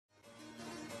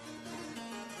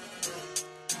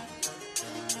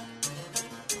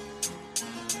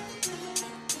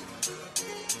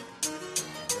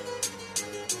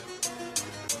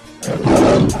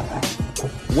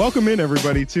Welcome in,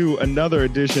 everybody, to another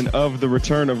edition of the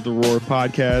Return of the Roar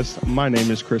podcast. My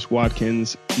name is Chris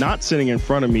Watkins. Not sitting in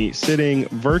front of me, sitting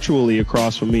virtually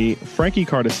across from me, Frankie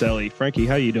Cardicelli. Frankie,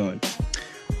 how you doing?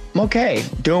 I'm okay,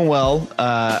 doing well.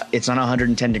 It's not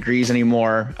 110 degrees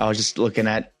anymore. I was just looking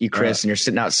at you, Chris, and you're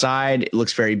sitting outside. It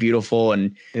looks very beautiful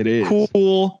and it is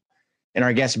cool. And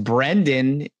our guest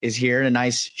Brenden is here in a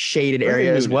nice shaded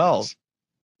area as well.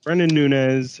 Brenden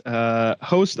Nunes,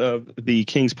 host of the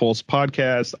King's Pulse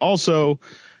podcast, also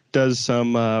does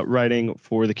some writing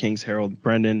for the King's Herald.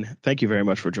 Brenden, thank you very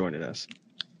much for joining us.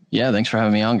 Yeah, thanks for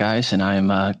having me on, guys. And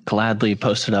I'm gladly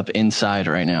posted up inside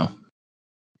right now.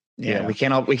 Yeah, we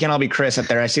can't all be Chris up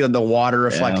there. I see the water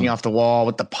reflecting off the wall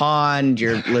with the pond.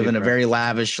 You're living a very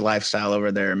lavish lifestyle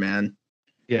over there, man.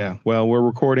 Yeah, well, we're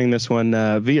recording this one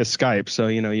via Skype, so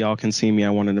y'all can see me.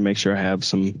 I wanted to make sure I have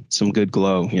some good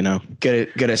glow.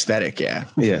 Good aesthetic. Yeah.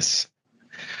 Yes.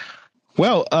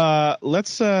 Well,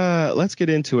 let's get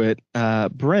into it.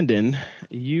 Brenden,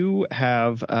 you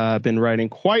have been writing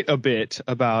quite a bit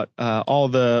about all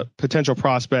the potential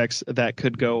prospects that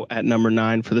could go at number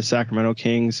 9 for the Sacramento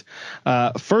Kings.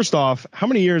 First off, how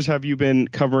many years have you been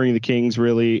covering the Kings,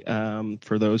 really,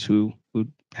 for those who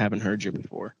haven't heard you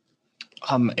before?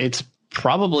 It's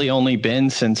probably only been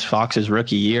since Fox's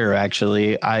rookie year,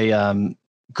 actually. I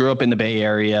grew up in the Bay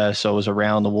Area, so I was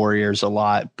around the Warriors a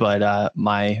lot, but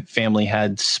my family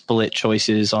had split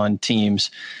choices on teams.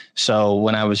 So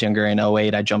when I was younger in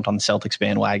 2008, I jumped on the Celtics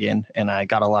bandwagon, and I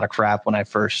got a lot of crap when I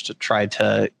first tried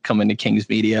to come into Kings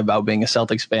media about being a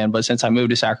Celtics fan. But since I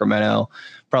moved to Sacramento,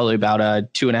 probably about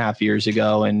 2.5 years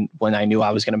ago, and when I knew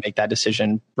I was going to make that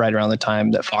decision right around the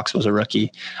time that Fox was a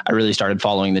rookie, I really started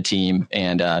following the team.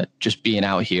 And just being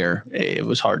out here, it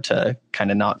was hard to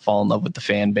kind of not fall in love with the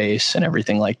fan base and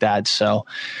everything like that. So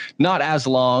not as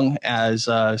long as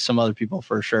some other people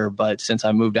for sure. But since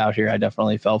I moved out here, I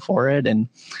definitely fell for it. And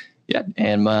yeah,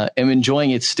 and I'm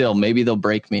enjoying it still. Maybe they'll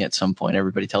break me at some point.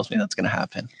 Everybody tells me that's going to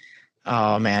happen.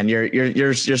 Oh man,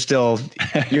 you're still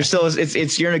you're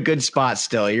in a good spot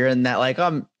still. You're in that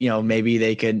maybe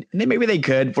they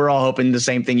could. We're all hoping the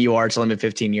same thing you are. It's only been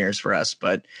 15 years for us,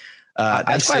 but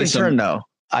that's quite a turn though.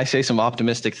 I say some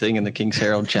optimistic thing in the King's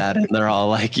Herald chat, and they're all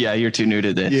like, "Yeah, you're too new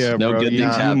to this. Yeah, no bro, good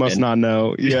things happen. You must not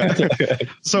know." Yeah.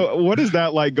 So, what is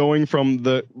that like going from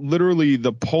literally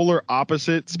the polar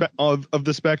opposite of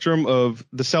the spectrum of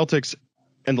the Celtics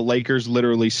and the Lakers?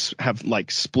 Literally have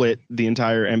split the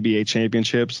entire NBA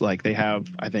championships. Like they have,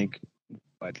 I think,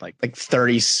 like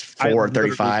 34,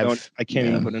 35. I can't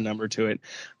even put a number to it.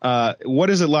 What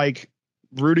is it like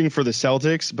rooting for the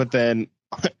Celtics, but then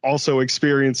also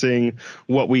experiencing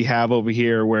what we have over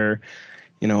here where,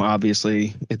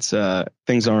 obviously it's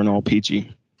things aren't all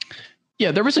peachy?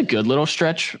 Yeah, there was a good little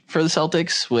stretch for the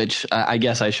Celtics, which I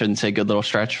guess I shouldn't say good little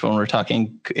stretch when we're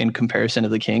talking in comparison to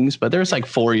the Kings, but there's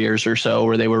 4 years or so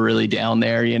where they were really down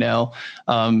there,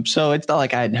 so it's not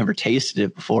like I had never tasted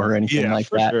it before or anything like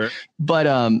that. Sure.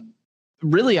 But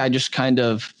really, I just kind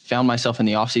of found myself in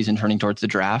the offseason turning towards the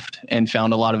draft and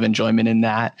found a lot of enjoyment in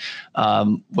that,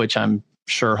 which I'm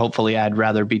sure hopefully I'd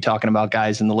rather be talking about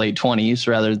guys in the late 20s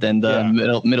rather than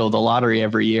the middle of the lottery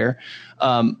every year.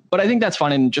 But I think that's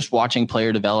fun in just watching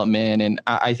player development. And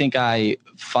I think I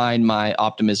find my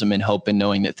optimism and hope in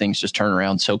knowing that things just turn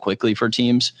around so quickly for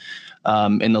teams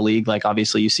in the league. Like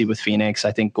obviously you see with Phoenix,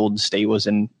 I think Golden State was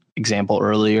an example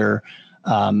earlier.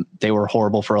 They were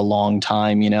horrible for a long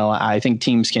time. I think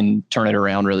teams can turn it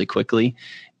around really quickly.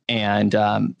 And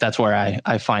that's where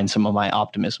I find some of my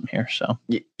optimism here. So,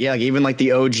 yeah, even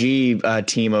the OG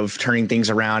team of turning things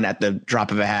around at the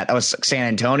drop of a hat. That was San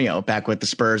Antonio back with the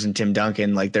Spurs and Tim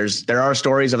Duncan. There are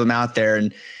stories of them out there.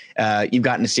 And you've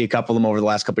gotten to see a couple of them over the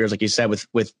last couple of years, like you said,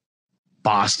 with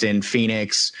Boston,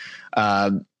 Phoenix,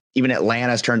 even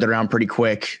Atlanta's turned it around pretty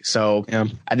quick. So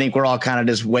I think we're all kind of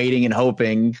just waiting and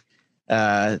hoping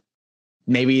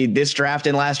maybe this draft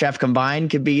and last draft combined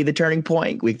could be the turning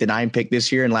point. The 9 pick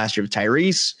this year and last year with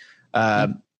Tyrese.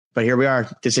 But here we are,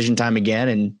 decision time again.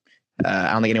 And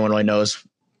I don't think anyone really knows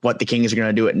what the Kings are going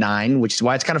to do at 9, which is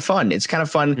why it's kind of fun. It's kind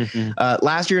of fun. Mm-hmm.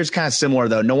 Last year is kind of similar,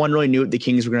 though. No one really knew what the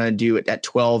Kings were going to do at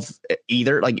 12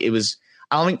 either. I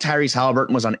don't think Tyrese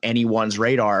Halliburton was on anyone's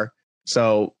radar.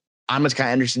 So I'm just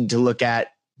kind of interested to look at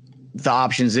the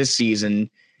options this season.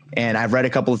 And I've read a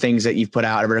couple of things that you've put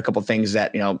out. I've read a couple of things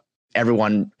that,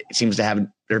 everyone seems to have.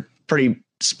 They're pretty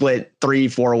split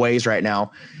 3-4 ways right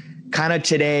now. Kind of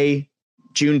today,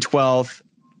 June 12th,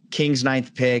 Kings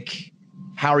 9th pick.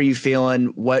 How are you feeling?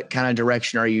 What kind of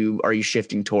direction are you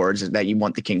shifting towards that you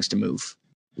want the Kings to move?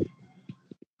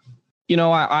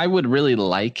 I would really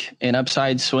like an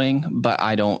upside swing, but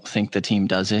I don't think the team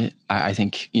does it. I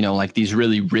think, like these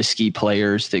really risky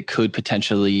players that could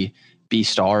potentially be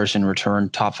stars and return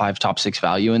top 5, top 6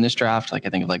 value in this draft. Like I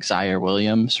think of like Zaire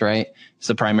Williams, right? It's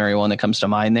the primary one that comes to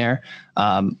mind there.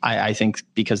 I think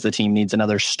because the team needs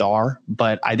another star,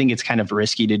 but I think it's kind of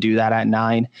risky to do that at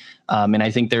 9. And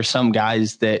I think there's some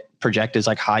guys that project as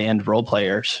like high end role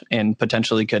players and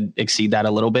potentially could exceed that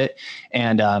a little bit.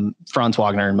 And Franz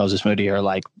Wagner and Moses Moody are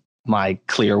like my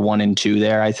clear 1 and 2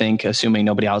 there, I think, assuming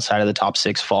nobody outside of the top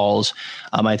 6 falls.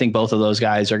 I think both of those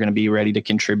guys are going to be ready to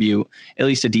contribute at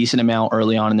least a decent amount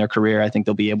early on in their career. I think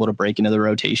they'll be able to break into the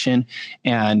rotation.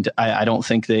 And I don't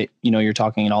think that, you're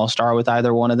talking an all-star with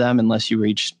either one of them unless you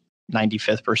reach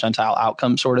 95th percentile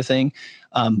outcome sort of thing.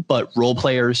 But role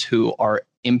players who are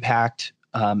impact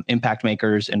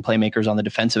makers and playmakers on the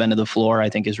defensive end of the floor, I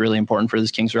think is really important for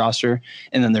this Kings roster.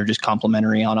 And then they're just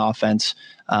complementary on offense.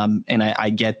 And I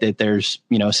get that there's,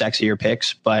 sexier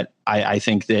picks, but I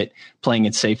think that playing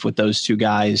it safe with those two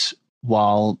guys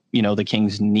while, the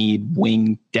Kings need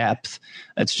wing depth,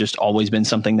 that's just always been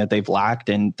something that they've lacked.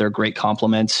 And they're great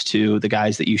complements to the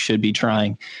guys that you should be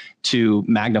trying to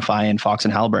magnify in Fox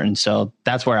and Haliburton. So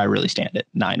that's where I really stand at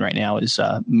 9 right now is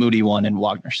Moody 1 and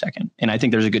Wagner 2nd. And I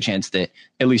think there's a good chance that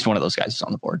at least one of those guys is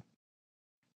on the board.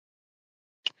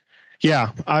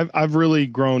 Yeah, I've really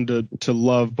grown to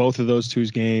love both of those two's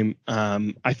game.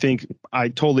 I think I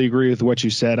totally agree with what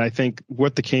you said. I think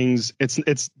what the Kings,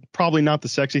 it's probably not the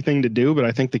sexy thing to do, but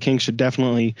I think the Kings should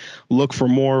definitely look for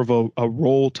more of a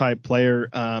role type player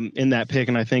in that pick.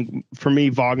 And I think for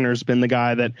me, Wagner's been the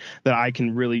guy that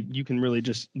you can really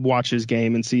just watch his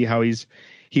game and see how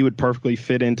he would perfectly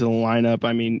fit into the lineup.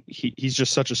 I mean, he's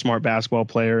just such a smart basketball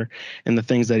player, and the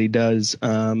things that he does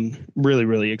really,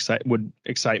 really would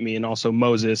excite me. And also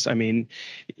Moses, I mean,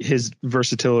 his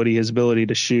versatility, his ability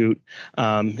to shoot,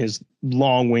 his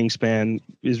long wingspan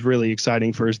is really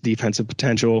exciting for his defensive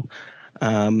potential.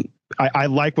 I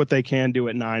like what they can do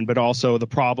at 9, but also the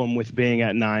problem with being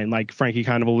at 9, like Frankie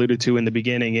kind of alluded to in the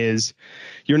beginning, is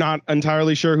you're not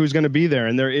entirely sure who's going to be there.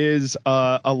 And there is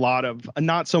a lot of,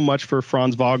 not so much for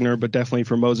Franz Wagner, but definitely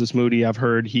for Moses Moody. I've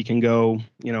heard he can go,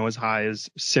 as high as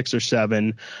 6 or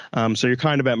 7. So you're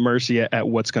kind of at mercy at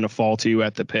what's going to fall to you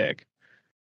at the pick.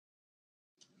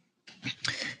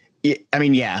 Yeah, I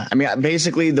mean,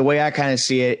 basically the way I kind of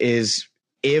see it is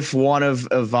if one of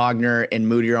Wagner and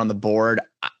Moody are on the board,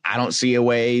 I don't see a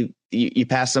way you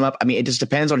pass them up. I mean, it just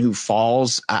depends on who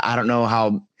falls. I don't know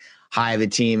how high the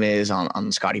team is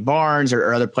on Scotty Barnes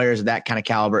or other players of that kind of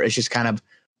caliber. It's just kind of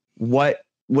what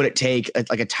would it take,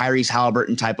 like a Tyrese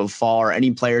Haliburton type of fall, or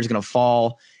any player is going to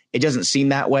fall. It doesn't seem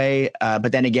that way.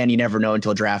 But then again, you never know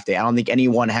until draft day. I don't think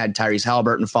anyone had Tyrese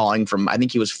Haliburton falling from, I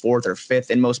think he was 4th or 5th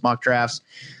in most mock drafts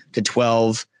to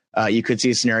 12. You could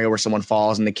see a scenario where someone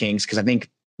falls in the Kings, because I think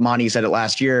Monty said it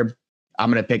last year. I'm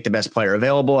going to pick the best player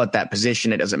available at that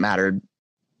position. It doesn't matter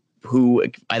who.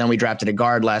 I know we drafted a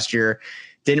guard last year.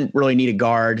 Didn't really need a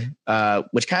guard,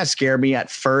 which kind of scared me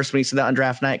at first when he said that on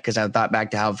draft night, because I thought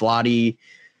back to how Vlade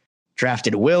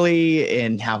drafted Willie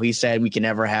and how he said we can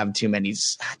never have too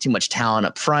much talent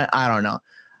up front. I don't know.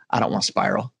 I don't want to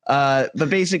spiral. But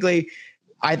basically,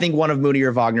 I think one of Moody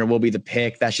or Wagner will be the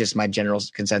pick. That's just my general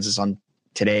consensus on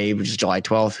today, which is July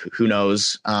 12th. Who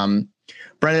knows?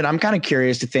 Brenden, I'm kind of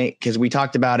curious to think, because we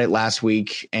talked about it last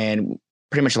week and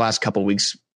pretty much the last couple of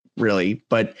weeks, really.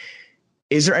 But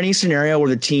is there any scenario where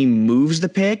the team moves the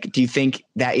pick? Do you think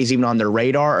that is even on their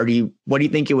radar, or what do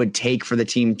you think it would take for the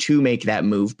team to make that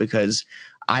move? Because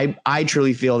I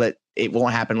truly feel that it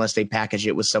won't happen unless they package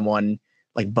it with someone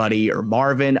like Buddy or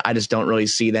Marvin. I just don't really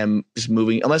see them just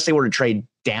moving unless they were to trade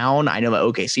down. I know that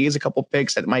OKC is a couple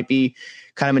picks that might be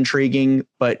kind of intriguing,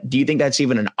 but do you think that's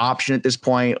even an option at this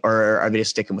point, or are they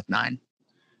just sticking with 9?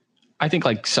 I think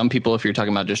like some people, if you're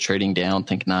talking about just trading down,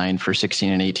 think 9 for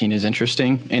 16 and 18 is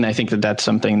interesting. And I think that that's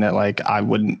something that like I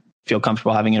wouldn't feel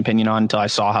comfortable having an opinion on until I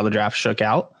saw how the draft shook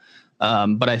out.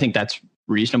 But I think that's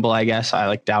reasonable, I guess.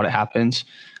 I doubt it happens.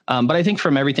 But I think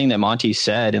from everything that Monty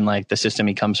said and like the system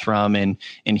he comes from in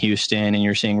Houston, and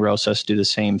you're seeing Rosas do the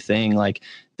same thing, like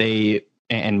they,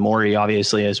 and Morey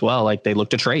obviously as well, like they look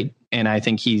to trade. And I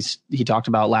think he talked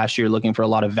about last year looking for a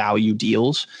lot of value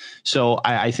deals. So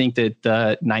I think that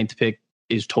the 9th pick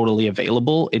is totally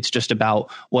available. It's just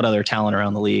about what other talent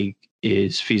around the league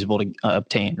is feasible to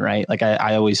obtain, right? Like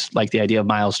I always like the idea of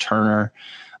Miles Turner.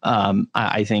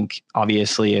 I think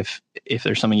obviously if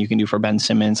there's something you can do for Ben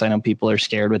Simmons, I know people are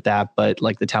scared with that, but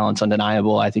like the talent's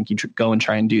undeniable. I think you go and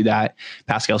try and do that.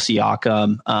 Pascal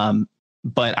Siakam,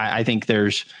 But I think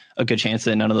there's a good chance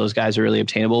that none of those guys are really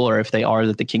obtainable, or if they are,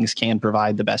 that the Kings can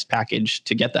provide the best package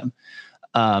to get them.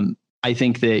 I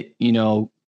think that,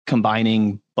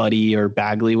 combining Buddy or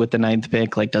Bagley with the 9th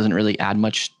pick, like, doesn't really add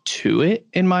much to it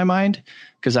in my mind,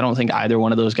 because I don't think either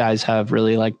one of those guys have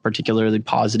really like particularly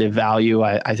positive value.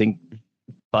 I think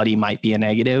Buddy might be a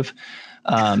negative.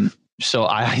 So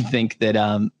I think that,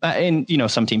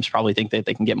 and some teams probably think that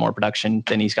they can get more production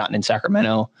than he's gotten in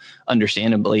Sacramento,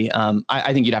 understandably.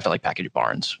 I think you'd have to like package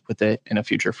Barnes with it in a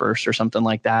future first or something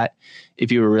like that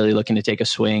if you were really looking to take a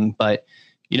swing. But,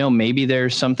 maybe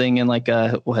there's something in like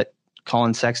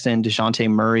Colin Sexton, DeJounte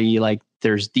Murray, like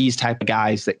there's these type of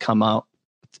guys that come out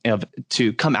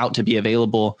to be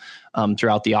available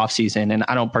throughout the offseason. And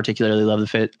I don't particularly love the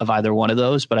fit of either one of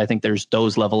those, but I think there's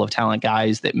those level of talent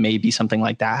guys that maybe something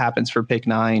like that happens for pick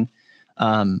 9.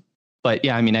 But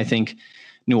yeah, I mean, I think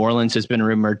New Orleans has been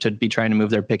rumored to be trying to move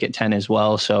their pick at 10 as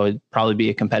well. So it'd probably be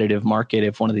a competitive market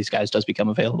if one of these guys does become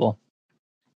available.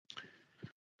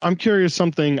 I'm curious,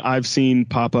 something I've seen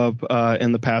pop up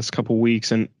in the past couple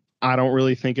weeks, and I don't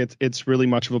really think it's really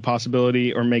much of a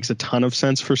possibility or makes a ton of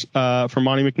sense for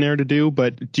Monty McNair to do.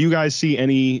 But do you guys see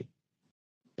any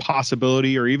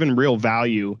possibility or even real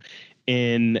value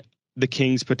in the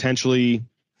Kings potentially?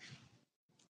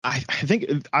 I think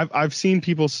I've seen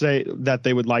people say that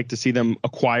they would like to see them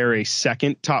acquire a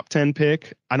second top 10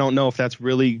 pick. I don't know if that's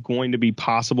really going to be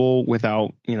possible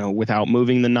without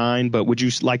moving the 9, but would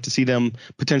you like to see them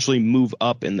potentially move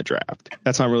up in the draft?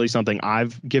 That's not really something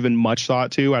I've given much thought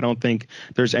to. I don't think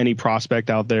there's any prospect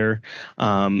out there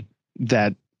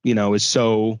that, is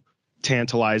so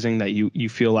tantalizing that you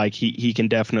feel like he can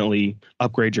definitely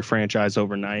upgrade your franchise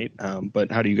overnight.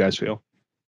 But how do you guys feel?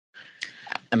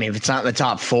 I mean, if it's not in the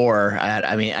top 4,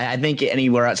 I think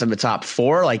anywhere outside the top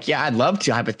 4, like, yeah, I'd love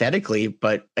to hypothetically,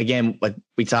 but again, like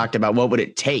we talked about, what would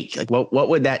it take? Like, what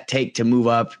would that take to move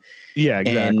up? Yeah,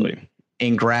 exactly.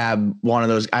 And grab one of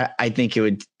those. I think it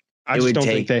would. I don't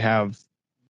think they have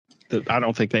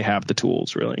the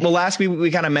tools, really. Well, last week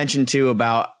we kind of mentioned too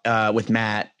about with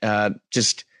Matt,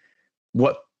 just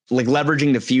what, like,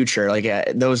 leveraging the future, like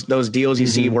those deals you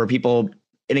see where people.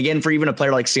 And again, for even a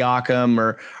player like Siakam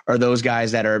or those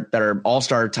guys that are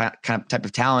all-star type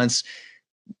of talents,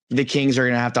 the Kings are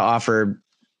going to have to offer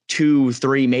 2,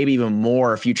 3, maybe even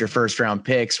more future first-round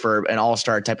picks for an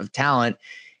all-star type of talent.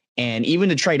 And even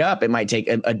to trade up, it might take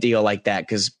a deal like that,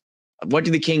 because what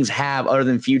do the Kings have other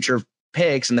than future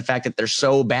picks and the fact that they're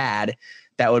so bad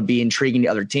that would be intriguing to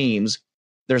other teams?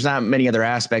 There's not many other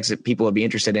aspects that people would be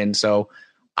interested in. So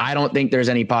I don't think there's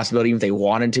any possibility if they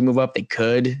wanted to move up, they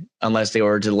could, unless they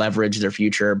were to leverage their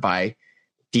future by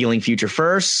dealing future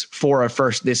firsts for a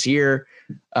first this year.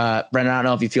 Brenden, I don't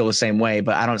know if you feel the same way,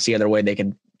 but I don't see other way they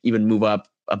could even move up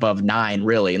above 9,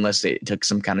 really, unless they took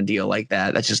some kind of deal like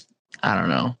that. That's just, I don't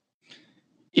know.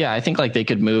 Yeah, I think like they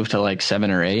could move to like 7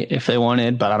 or 8 if they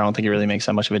wanted, but I don't think it really makes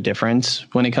that much of a difference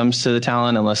when it comes to the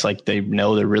talent, unless like they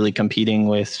know they're really competing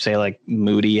with, say, like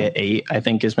Moody at 8, I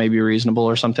think is maybe reasonable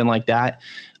or something like that.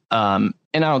 And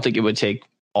I don't think it would take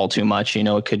all too much.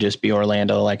 It could just be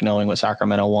Orlando, like knowing what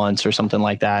Sacramento wants or something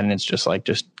like that. And it's just like,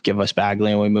 just give us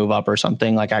Bagley and we move up or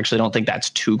something. Like, I actually don't think that's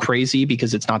too crazy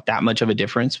because it's not that much of a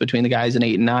difference between the guys in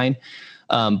 8 and 9.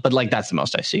 But like, that's the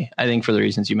most I see. I think for the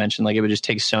reasons you mentioned, like it would just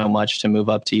take so much to move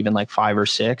up to even like 5 or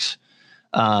 6.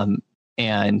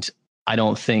 And I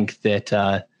don't think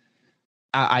that,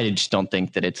 I just don't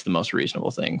think that it's the most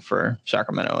reasonable thing for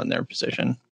Sacramento in their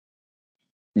position.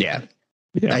 Yeah,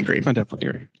 I agree. I definitely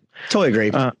agree. Totally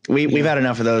agree. We've had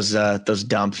enough of those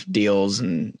dump deals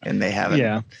and they haven't.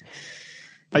 Yeah.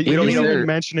 We don't even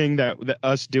mentioning that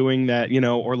us doing that,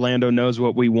 Orlando knows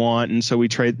what we want. And so we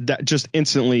trade that, just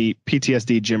instantly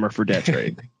PTSD Jimmer for debt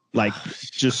trade. Like,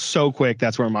 just so quick.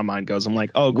 That's where my mind goes. I'm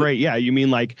like, oh, great. Yeah. You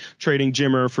mean like trading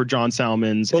Jimmer for John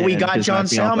Salmons? Well, we got John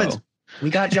Salmons. We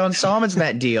got John Salmons in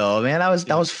that deal, man.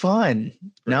 That was fun.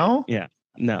 No? Yeah.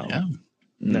 No. Yeah.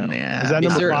 No. Yeah. Is that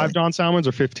number 5 John Salmons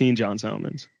or 15 John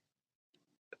Salmons?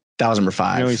 That was number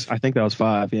 5. I think that was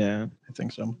 5. Yeah. I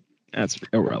think so. That's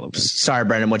irrelevant. Sorry,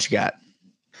 Brenden, what you got?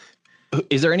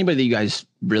 Is there anybody that you guys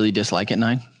really dislike at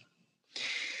 9?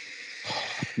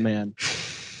 Man.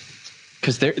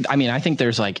 Because I think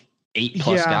there's like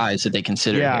 8+ guys that they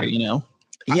consider here,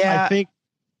 Yeah. I think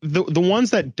the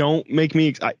ones that don't make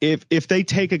me, if they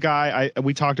take a guy,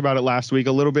 we talked about it last week,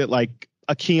 a little bit like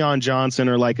a Keon Johnson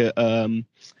or like is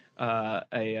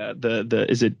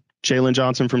it Jalen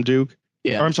Johnson from Duke?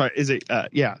 Yeah. Or I'm sorry. Is it?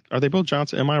 Yeah. Are they both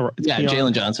Johnson? Am I right? Yeah.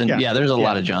 Jalen Johnson. Yeah. There's a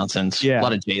lot of Johnsons. Yeah. A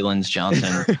lot of Jalen's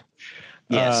Johnson.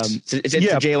 Yes. It's a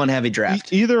Jalen heavy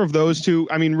draft. Either of those two.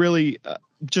 I mean, really,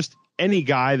 just any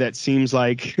guy that seems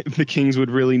like the Kings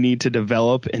would really need to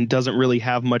develop and doesn't really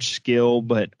have much skill,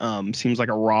 but seems like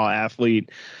a raw athlete,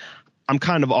 I'm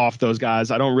kind of off those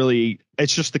guys. I don't really.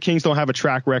 It's just the Kings don't have a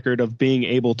track record of being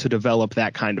able to develop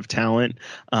that kind of talent,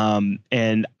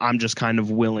 and I'm just kind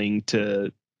of willing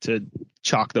to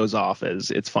chalk those off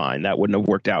as it's fine. That wouldn't have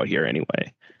worked out here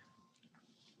anyway.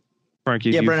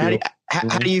 Frankie, yeah, Brenden,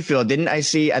 how do you feel? Didn't I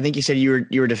see? I think you said you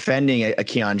were defending a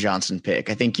Keon Johnson pick.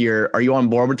 I think are you on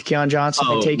board with the Keon Johnson?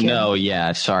 No,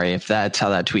 yeah, sorry. If that's how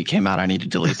that tweet came out, I need to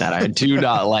delete that. I do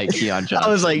not like Keon Johnson.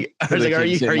 I was like, are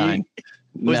you?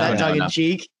 Was that tongue in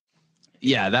cheek?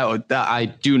 Yeah, I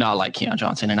do not like Keon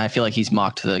Johnson, and I feel like he's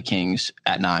mocked the Kings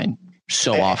at 9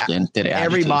 so often that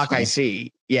every mock I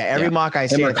see. Yeah, every mock I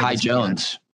see. Or Kai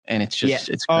Jones. And it's just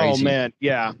it's crazy. Oh man,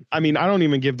 yeah. I mean, I don't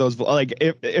even give those like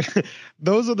if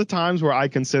those are the times where I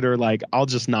consider like I'll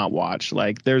just not watch.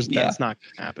 Like that's not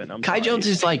gonna happen. Kai Jones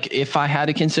is like if I had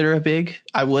to consider a big,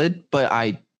 I would, but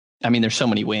I mean, there's so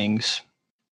many wings.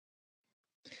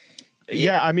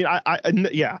 Yeah, I mean, I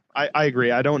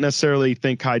agree. I don't necessarily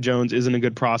think Kai Jones isn't a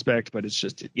good prospect, but it's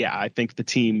just I think the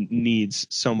team needs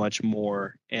so much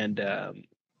more, and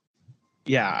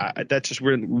that just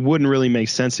wouldn't really make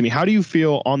sense to me. How do you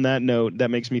feel on that note?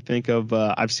 That makes me think of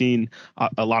I've seen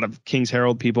a lot of Kings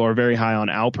Herald people are very high on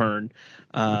Alpern.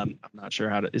 I'm not sure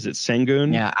is it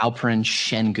Sengun? Yeah, Alperen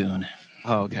Sengun.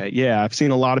 Oh, okay. Yeah, I've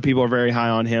seen a lot of people are very high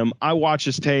on him. I watch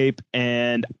his tape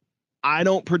and I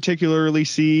don't particularly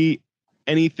see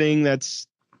anything that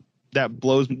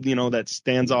blows, that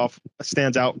stands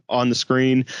out on the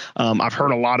screen. I've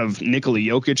heard a lot of Nikola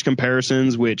Jokic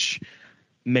comparisons, which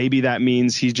maybe that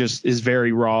means he just is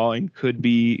very raw and could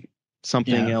be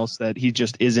something else that he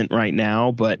just isn't right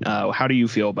now. But how do you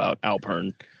feel about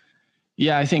Alpern?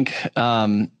 Yeah, I think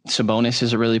Sabonis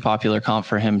is a really popular comp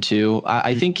for him too.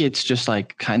 I think it's just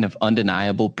like kind of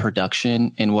undeniable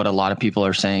production in what a lot of people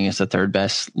are saying is the third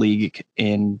best league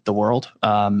in the world.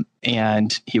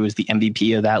 And he was the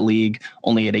MVP of that league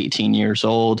only at 18 years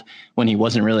old when he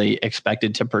wasn't really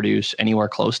expected to produce anywhere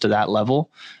close to that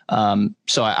level.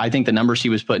 So I think the numbers he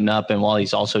was putting up, and while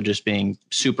he's also just being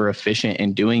super efficient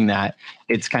in doing that,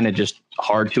 it's kind of just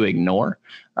hard to ignore.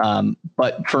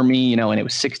 But for me, and it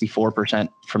was 64%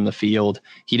 from the field.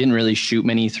 He didn't really shoot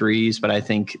many threes, but I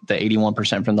think the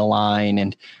 81% from the line,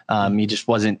 and he just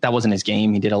that wasn't his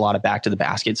game. He did a lot of back to the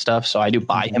basket stuff. So I do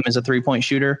buy him as a 3-point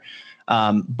shooter.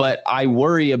 But I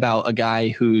worry about a guy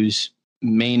whose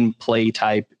main play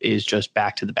type is just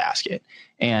back to the basket.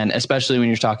 And especially when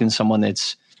you're talking to someone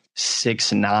that's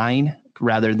 6'9",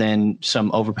 rather than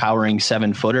some overpowering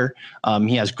 7-footer.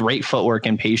 He has great footwork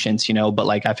and patience, but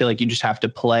like, I feel like you just have to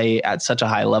play at such a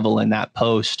high level in that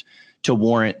post to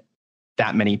warrant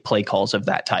that many play calls of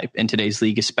that type in today's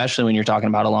league, especially when you're talking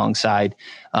about alongside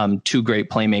two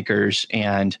great playmakers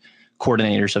and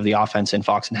coordinators of the offense in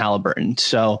Fox and Halliburton.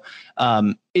 So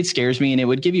it scares me, and it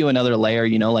would give you another layer,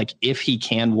 like if he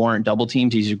can warrant double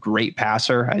teams, he's a great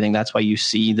passer. I think that's why you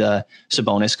see the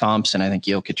Sabonis comps, and I think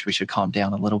Jokic, we should calm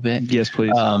down a little bit. Yes,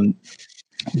 please.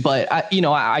 But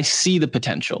I see the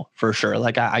potential for sure.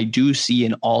 Like I do see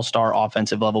an all-star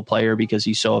offensive level player because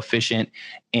he's so efficient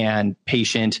and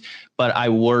patient, but I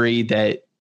worry that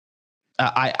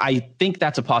I think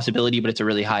that's a possibility, but it's a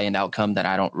really high end outcome that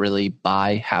I don't really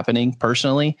buy happening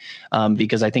personally,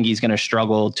 because I think he's going to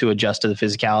struggle to adjust to the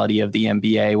physicality of the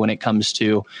NBA when it comes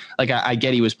to, like, I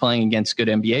get he was playing against good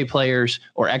NBA players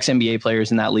or ex-NBA players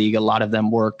in that league. A lot of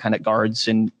them were kind of guards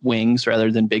and wings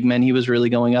rather than big men he was really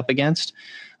going up against.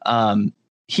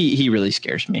 He really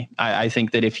scares me. I think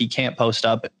that if he can't post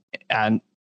up at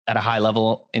a high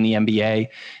level in the NBA,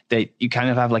 that you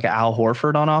kind of have like an Al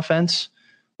Horford on offense,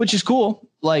 which is cool.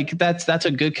 Like that's a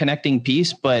good connecting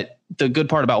piece. But the good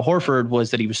part about Horford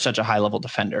was that he was such a high level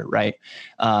defender. Right.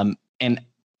 And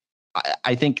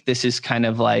I think this is kind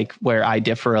of like where I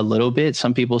differ a little bit.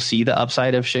 Some people see the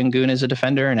upside of Sengun as a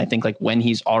defender. And I think like when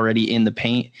he's already in the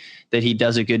paint that he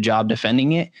does a good job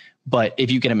defending it. But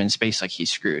if you get him in space, like he's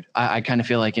screwed. I kind of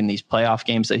feel like in these playoff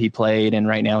games that he played, and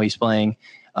right now he's playing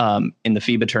in the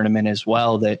FIBA tournament as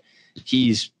well, that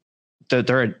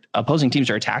their opposing teams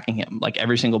are attacking him like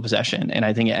every single possession. And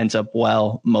I think it ends up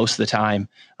well most of the time.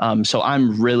 So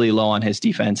I'm really low on his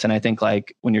defense. And I think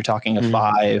like when you're talking a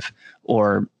 5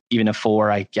 or even a 4,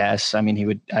 I guess, I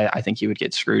mean, I think he would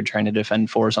get screwed trying to defend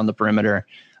 4s on the perimeter.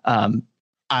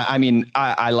 I mean,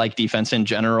 I like defense in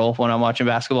general when I'm watching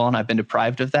basketball, and I've been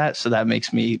deprived of that. So that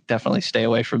makes me definitely stay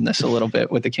away from this a little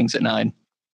bit with the Kings at 9.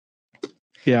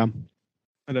 Yeah.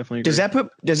 I definitely agree.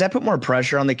 Does that put more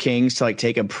pressure on the Kings to like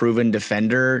take a proven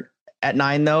defender at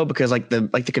 9 though? Because like the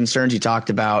concerns you talked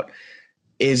about,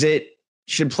 is it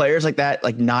should players like that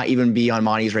like not even be on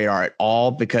Monty's radar at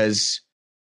all? Because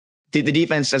the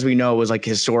defense, as we know, was like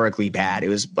historically bad. It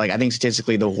was like, I think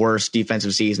statistically the worst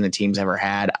defensive season the team's ever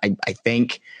had. I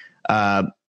think,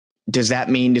 does that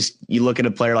mean just you look at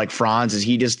a player like Franz? Is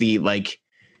he just the like,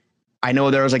 I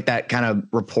know there was like that kind of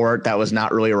report that was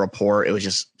not really a report. It was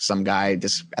just some guy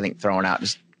just, I think, throwing out,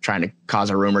 just trying to cause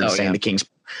a rumor, just saying the Kings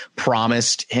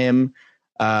promised him.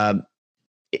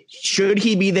 Should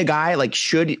he be the guy? Like,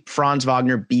 should Franz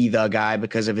Wagner be the guy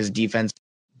because of his defense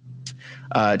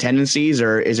tendencies,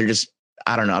 or is there just,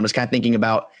 I don't know. I'm just kind of thinking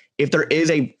about if there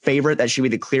is a favorite that should be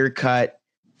the clear cut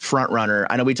front runner.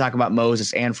 I know we talk about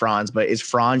Moses and Franz, but is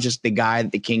Franz just the guy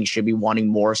that the Kings should be wanting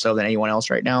more so than anyone else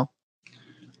right now?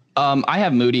 I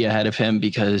have Moody ahead of him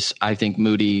because I think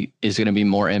Moody is going to be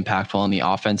more impactful on the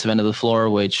offensive end of the floor,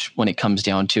 which when it comes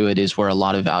down to it is where a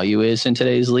lot of value is in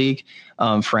today's league.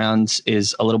 Franz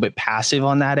is a little bit passive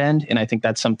on that end. And I think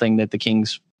that's something that the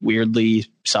Kings weirdly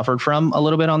suffered from a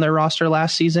little bit on their roster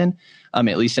last season, at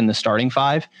least in the starting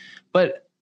five. But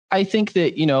I think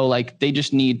that, like they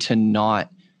just need to not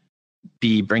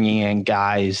be bringing in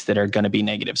guys that are going to be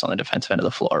negatives on the defensive end of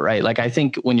the floor, right? Like I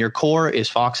think when your core is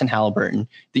Fox and Halliburton,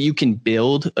 that you can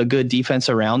build a good defense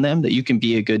around them, that you can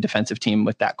be a good defensive team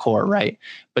with that core, right?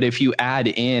 But if you add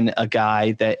in a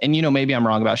guy that, and maybe I'm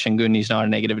wrong about Şengün, he's not a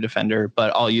negative defender,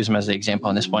 but I'll use him as an example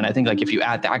on this point. I think like if you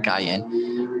add that guy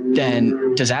in,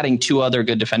 then does adding two other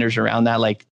good defenders around that,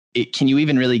 like, can you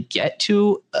even really get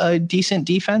to a decent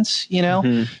defense,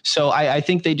 Mm-hmm. So I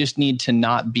think they just need to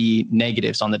not be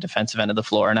negatives on the defensive end of the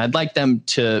floor. And I'd like them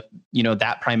to,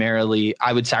 that primarily,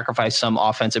 I would sacrifice some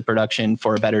offensive production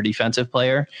for a better defensive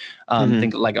player.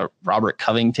 Think like a Robert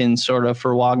Covington sort of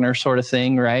for Wagner sort of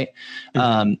thing. Right.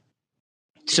 Mm-hmm.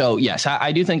 So yes,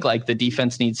 I do think like the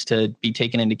defense needs to be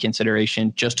taken into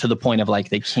consideration just to the point of like,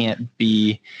 they can't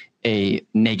be a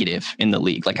negative in the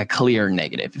league, like a clear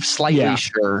negative, slightly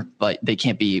sure, but they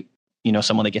can't be,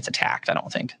 someone that gets attacked, I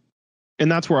don't think.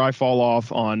 And that's where I fall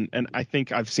off on, and I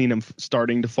think I've seen him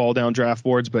starting to fall down draft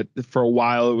boards, but for a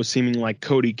while it was seeming like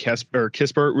Cody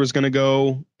Kispert was going to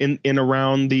go in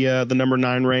around the number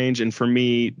 9 range. And for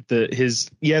me,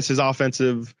 his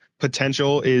offensive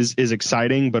potential is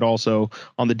exciting, but also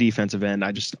on the defensive end,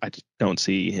 I just don't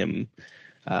see him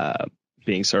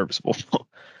being serviceable.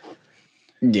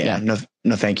 Yeah,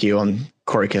 no, thank you. On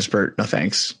Corey Kispert, no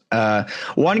thanks.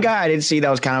 One guy I did see that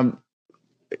was kind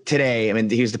of today. I mean,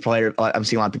 he's the player I'm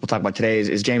seeing a lot of people talk about today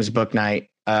is James Bouknight.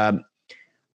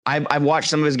 I've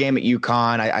watched some of his game at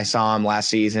UConn. I saw him last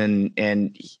season,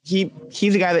 and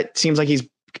he's a guy that seems like he's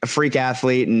a freak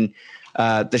athlete, and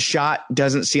the shot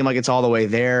doesn't seem like it's all the way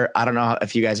there. I don't know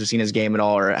if you guys have seen his game at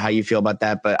all or how you feel about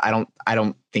that, but I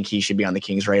don't think he should be on the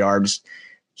Kings' radar.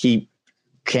 He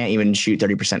can't even shoot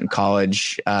 30% in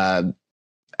college. I've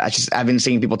been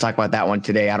seeing people talk about that one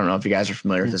today. I don't know if you guys are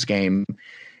familiar with this game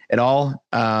at all.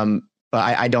 But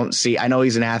I don't see, I know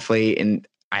he's an athlete and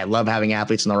I love having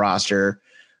athletes on the roster.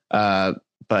 But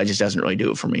it just doesn't really do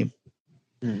it for me.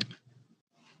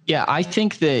 Yeah. I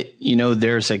think that,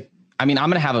 I'm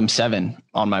going to have him 7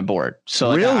 on my board.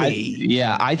 So really?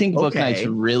 I think Bouknight's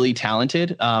really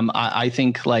talented. I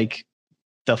think like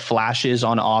the flashes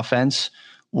on offense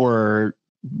were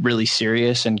really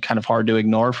serious and kind of hard to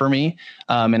ignore for me.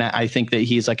 And I think that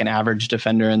he's like an average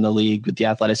defender in the league with the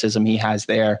athleticism he has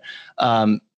there.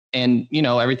 And,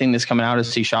 everything that's coming out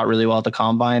is he shot really well at the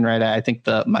combine, right? I think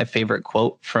my favorite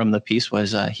quote from the piece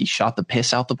was he shot the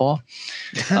piss out the ball,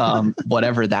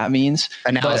 whatever that means.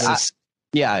 Analysis.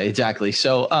 Yeah, exactly.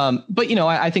 So, but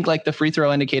I think like the free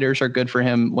throw indicators are good for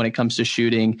him when it comes to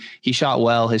shooting. He shot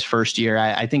well his first year.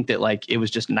 I think that like it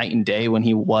was just night and day when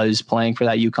he was playing for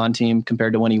that UConn team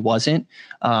compared to when he wasn't.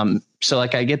 So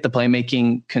like I get the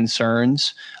playmaking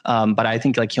concerns, but I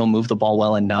think like he'll move the ball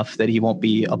well enough that he won't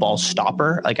be a ball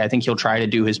stopper. Like I think he'll try to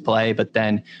do his play, but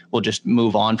then we'll just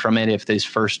move on from it if his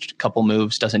first couple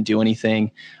moves doesn't do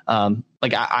anything.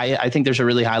 I think there's a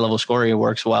really high level scorer who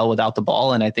works well without the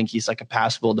ball, and I think he's like a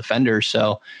passable defender.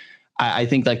 So I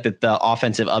think like that the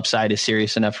offensive upside is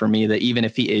serious enough for me that even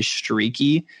if he is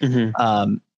streaky,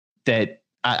 that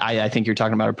I think you're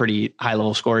talking about a pretty high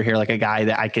level scorer here, like a guy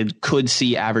that I could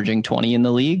see averaging 20 in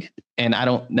the league. And I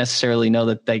don't necessarily know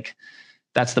that like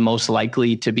that's the most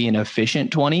likely to be an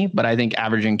efficient 20, but I think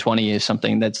averaging 20 is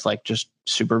something that's like just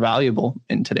super valuable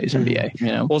in today's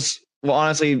NBA, Well,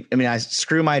 honestly, I mean, I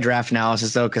screw my draft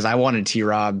analysis though, because I wanted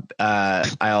T-Rob. I'm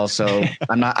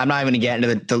not even going to get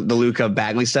into the Luka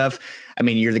Bagley stuff. I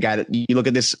mean, you're the guy that you look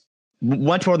at this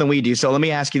much more than we do. So let me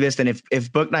ask you this then: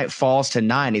 if Bouknight falls to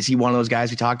 9, is he one of those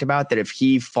guys we talked about that if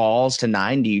he falls to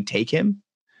 9, do you take him?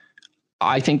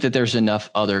 I think that there's enough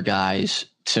other guys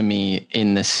to me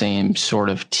in the same sort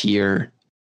of tier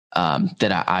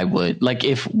that I would like.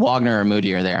 If Wagner or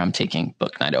Moody are there, I'm taking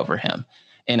Bouknight over him.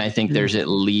 And I think there's at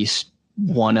least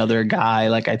one other guy.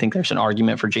 Like, I think there's an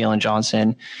argument for Jalen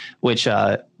Johnson, which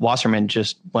Wasserman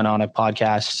just went on a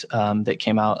podcast that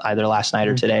came out either last night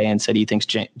or today and said he thinks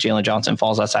Jalen Johnson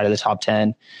falls outside of the top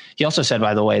 10. He also said,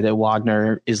 by the way, that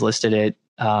Wagner is listed at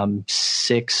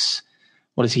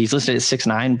he's listed at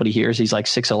 6'9", but he hears he's like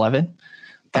 6'11".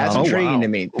 That's intriguing to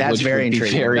me. That's very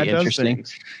intriguing. Very interesting.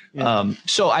 Yeah.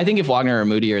 So I think if Wagner or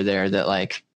Moody are there, that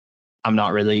like, I'm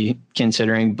not really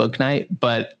considering Bouknight,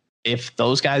 but if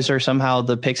those guys are somehow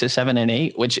the picks at 7 and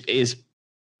 8, which is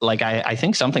like, I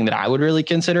think something that I would really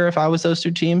consider if I was those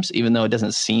two teams, even though it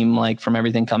doesn't seem like from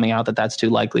everything coming out that that's too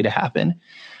likely to happen,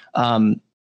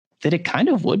 that it kind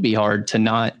of would be hard to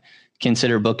not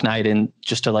consider Bouknight and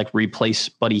just to like replace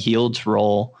Buddy Hield's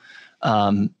role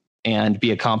and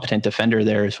be a competent defender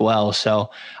there as well. So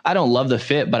I don't love the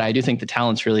fit, but I do think the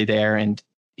talent's really there, and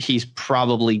he's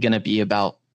probably going to be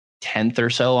about 10th or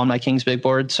so on my Kings big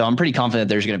board. So I'm pretty confident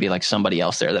there's going to be like somebody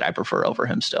else there that I prefer over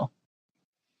him still.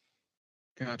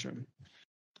 Gotcha.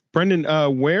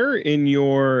 Brenden, where in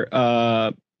your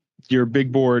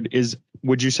big board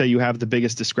would you say you have the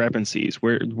biggest discrepancies?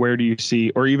 Where do you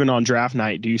see, or even on draft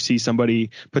night, do you see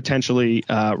somebody potentially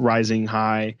rising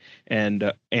high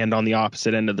and on the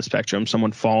opposite end of the spectrum,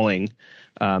 someone falling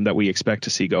that we expect to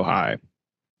see go high?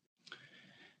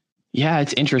 Yeah,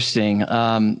 it's interesting.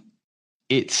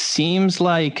 It seems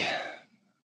like,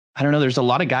 I don't know, there's a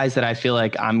lot of guys that I feel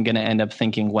like I'm going to end up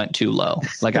thinking went too low.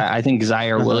 Like I think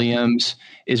Zaire Williams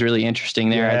is really interesting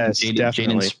there. Yes,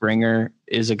 Jaden Springer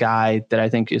is a guy that I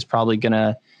think is probably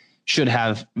should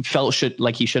have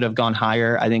gone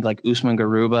higher. I think like Usman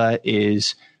Garuba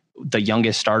is the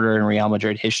youngest starter in Real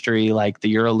Madrid history. Like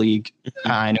the EuroLeague,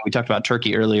 I know we talked about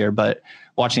Turkey earlier, but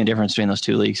watching the difference between those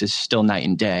two leagues is still night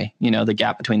and day. You know, the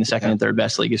gap between the second and third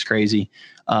best league is crazy.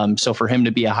 So for him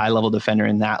to be a high level defender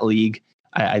in that league,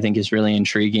 I think is really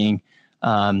intriguing.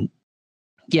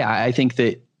 I think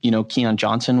that, Keon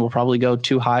Johnson will probably go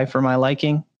too high for my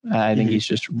liking. I think he's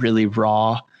just really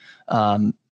raw.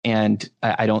 And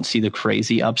I don't see the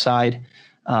crazy upside.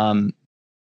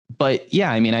 But yeah,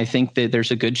 I mean, I think that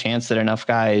there's a good chance that enough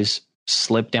guys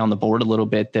slip down the board a little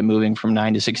bit that moving from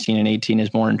 9 to 16 and 18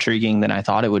 is more intriguing than I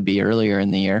thought it would be earlier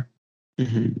in the year.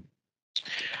 Mm-hmm.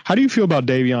 How do you feel about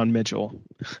Davion Mitchell?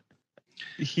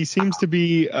 He seems to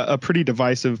be a pretty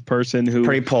divisive person who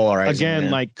pretty polarizing,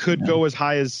 again, could go as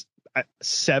high as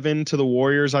 7 to the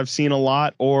Warriors. I've seen a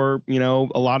lot, or,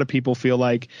 a lot of people feel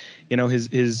like,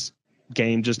 his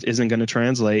game just isn't going to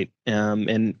translate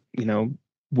and,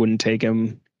 wouldn't take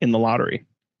him in the lottery.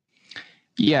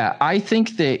 Yeah, I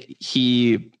think that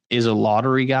he is a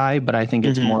lottery guy, but I think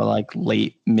it's more like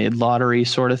late mid lottery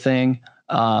sort of thing.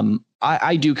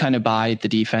 I do kind of buy the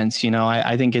defense.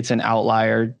 I think it's an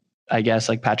outlier, I guess,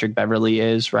 like Patrick Beverley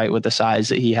is, right, with the size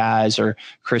that he has, or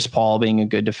Chris Paul being a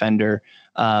good defender.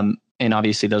 And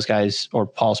obviously those guys, or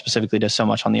Paul specifically, does so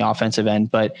much on the offensive end.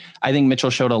 But I think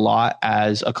Mitchell showed a lot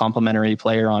as a complementary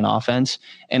player on offense.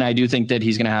 And I do think that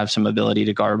he's going to have some ability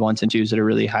to guard 1s and 2s at a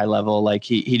really high level. Like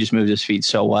he just moves his feet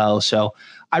so well. So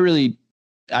I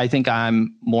think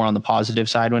I'm more on the positive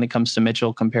side when it comes to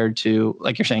Mitchell compared to,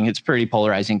 like you're saying, it's a pretty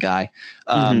polarizing guy.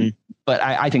 But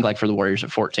I think like for the Warriors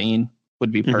at 14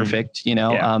 would be perfect,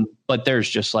 but there's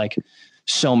just like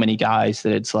so many guys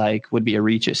that it's like would be a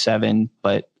reach at 7,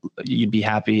 but you'd be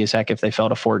happy as heck if they fell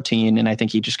to 14. And I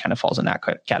think he just kind of falls in that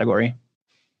category.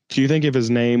 Do you think if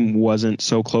his name wasn't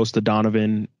so close to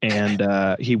Donovan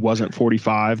and he wasn't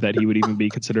 45 that he would even be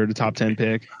considered a top 10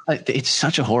 pick? It's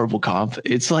such a horrible comp.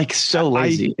 It's like so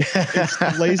lazy. It's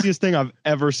the laziest thing I've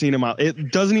ever seen in my life.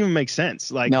 It doesn't even make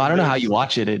sense. Like, no, I don't know how you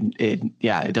watch it.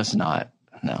 It does not.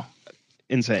 No.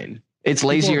 Insane. It's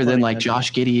lazier than like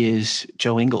Josh Giddey is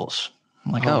Joe Ingles.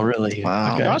 I'm like, oh really?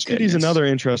 Wow. Okay. Josh Giddey's another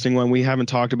interesting one we haven't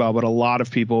talked about, but a lot of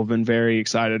people have been very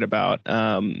excited about.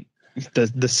 The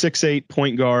 6'8"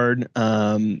 point guard.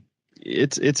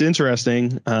 It's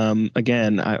interesting.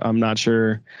 Again, I'm not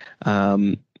sure.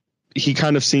 He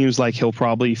kind of seems like he'll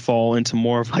probably fall into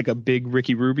more of like a big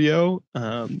Ricky Rubio,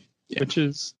 which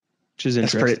is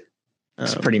interesting.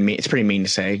 It's pretty mean. It's pretty mean to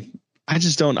say. I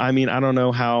just don't. I mean, I don't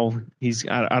know how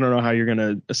I don't know how you're going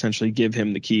to essentially give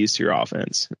him the keys to your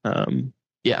offense.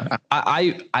 Yeah,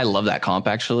 I love that comp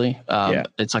actually.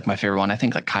 It's like my favorite one. I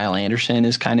think like Kyle Anderson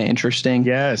is kind of interesting.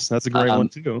 Yes, that's a great one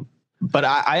too. But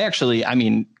I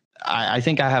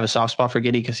think I have a soft spot for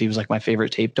Giddey because he was like my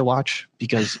favorite tape to watch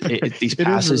because these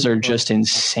passes are just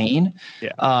insane.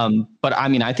 Yeah. But I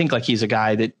mean, I think like he's a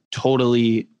guy that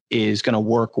totally is going to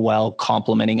work well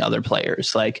complementing other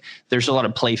players. Like there's a lot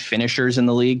of play finishers in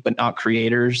the league, but not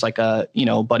creators like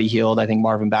Buddy Hield. I think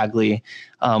Marvin Bagley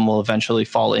will eventually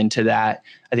fall into that.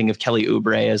 I think of Kelly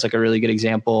Oubre as like a really good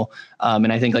example.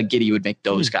 And I think like Giddey would make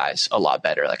those guys a lot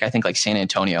better. Like I think like San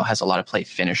Antonio has a lot of play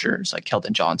finishers like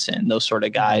Keldon Johnson, those sort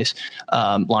of guys,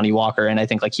 Lonnie Walker. And I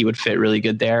think like he would fit really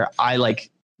good there. I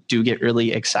do get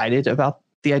really excited about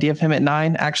the idea of him at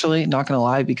 9, actually, not going to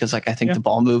lie, because like I think the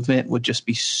ball movement would just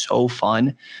be so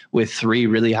fun with 3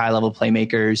 really high level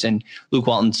playmakers, and Luke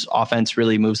Walton's offense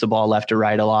really moves the ball left to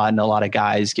right a lot, and a lot of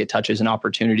guys get touches and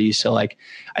opportunities. So like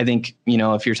I think,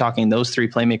 if you're talking those 3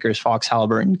 playmakers, Fox,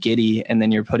 Halliburton, Giddey, and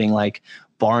then you're putting like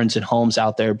Barnes and Holmes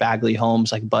out there, Bagley,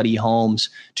 Holmes, like Buddy Holmes,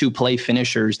 2 play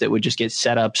finishers that would just get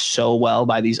set up so well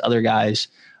by these other guys.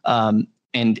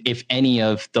 And if any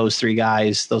of those 3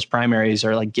 guys, those primaries,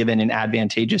 are like given an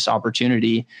advantageous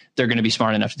opportunity, they're going to be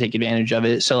smart enough to take advantage of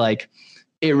it. So like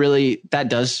that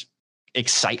does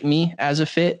excite me as a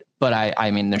fit. But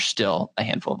I mean, there's still a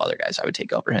handful of other guys I would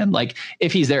take over him. Like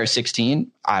if he's there at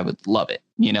 16, I would love it,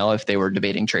 if they were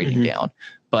debating trading down.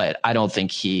 But I don't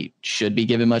think he should be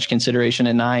given much consideration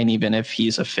at 9, even if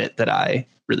he's a fit that I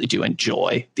really do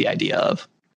enjoy the idea of.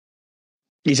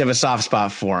 You just have a soft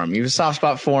spot for him. You have a soft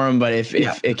spot for him, but if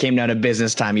it came down to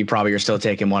business time, you probably are still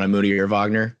taking one of Moody or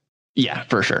Wagner. Yeah,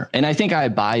 for sure. And I think I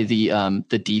buy the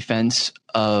defense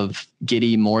of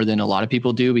Giddey more than a lot of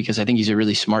people do, because I think he's a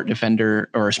really smart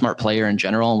defender, or a smart player in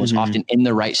general, and was often in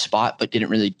the right spot, but didn't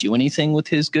really do anything with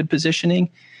his good positioning.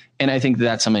 And I think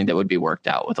that's something that would be worked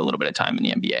out with a little bit of time in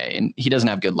the NBA. And he doesn't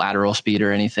have good lateral speed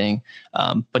or anything,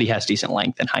 but he has decent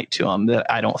length and height to him. That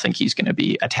I don't think he's going to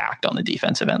be attacked on the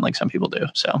defensive end like some people do.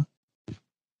 So,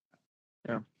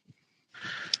 yeah.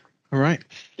 All right.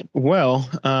 Well,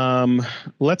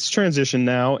 let's transition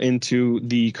now into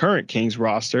the current Kings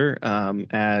roster.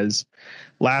 As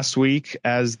last week,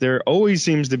 as there always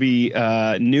seems to be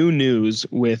new news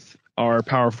with our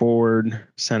power forward,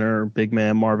 center, big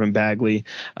man, Marvin Bagley.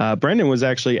 Brenden was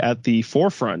actually at the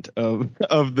forefront of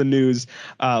the news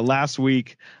last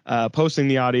week, posting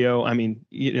the audio. I mean,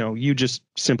 you just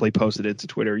simply posted it to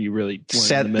Twitter. You really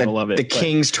weren't in the middle of it. The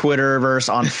Kings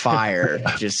Twitterverse on fire.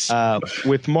 Just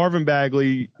with Marvin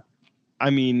Bagley, I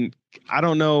mean, I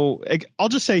don't know. I'll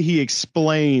just say he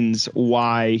explains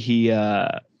why he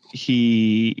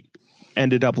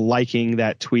ended up liking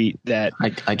that tweet that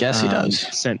I guess he does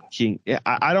sent King.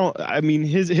 I mean,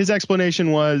 his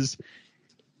explanation was,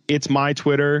 it's my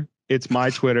Twitter.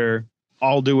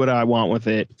 I'll do what I want with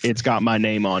it. It's got my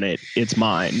name on it. It's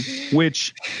mine,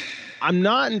 which I'm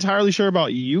not entirely sure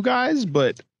about you guys,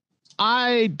 but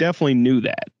I definitely knew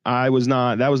that. That was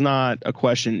not a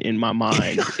question in my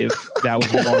mind. If that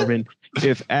was Marvin,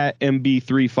 if at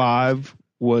MB35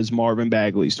 was Marvin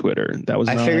Bagley's Twitter, that was.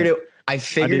 I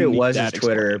figured it was his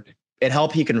Twitter. It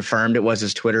helped he confirmed it was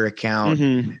his Twitter account.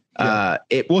 Yeah.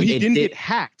 He didn't get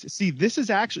hacked. See, this is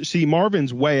actually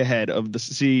Marvin's way ahead of the.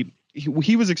 See,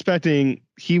 he was expecting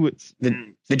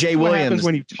the Jay Williams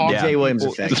when you talk Jay Williams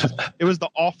effect. It was the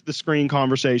off the screen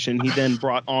conversation he then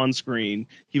brought on screen.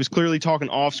 He was clearly talking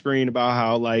off screen about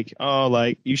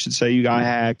how you should say you got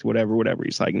hacked, whatever.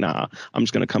 He's like, nah, I'm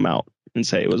just gonna come out and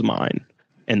say it was mine,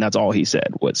 and that's all he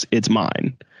said was it's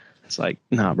mine. It's like,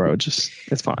 nah, bro,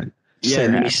 it's fine. Yeah,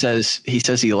 and he says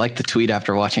he liked the tweet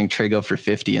after watching Trey go for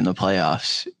 50 in the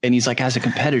playoffs, and he's like, as a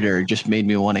competitor, it just made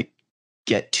me want to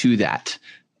get to that.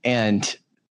 And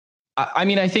I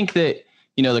mean, I think that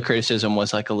the criticism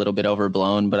was like a little bit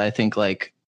overblown, but I think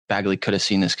like Bagley could have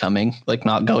seen this coming, like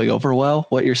not going over well.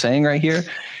 What you're saying right here,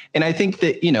 and I think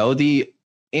that the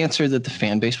answer that the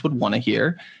fan base would want to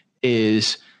hear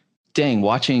is, dang,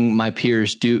 watching my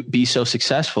peers be so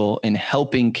successful and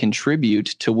helping contribute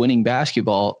to winning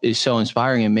basketball is so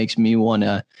inspiring and makes me want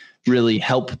to really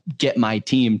help get my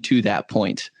team to that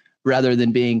point, rather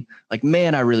than being like,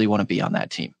 man, I really want to be on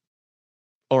that team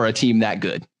or a team that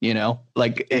good.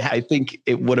 I think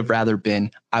it would have rather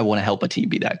been, I want to help a team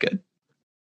be that good.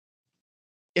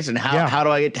 Listen, how do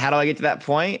I get to that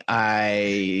point?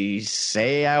 I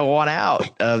say I want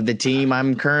out of the team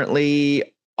I'm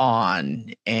currently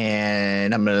on,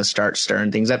 and I'm going to start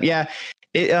stirring things up. Yeah.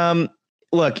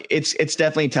 Look, it's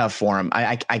definitely tough for him.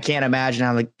 I can't imagine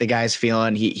how the guy's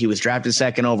feeling. He was drafted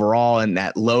 2nd overall in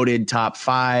that loaded top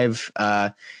 5.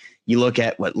 You look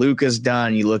at what Luka's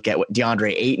done. You look at what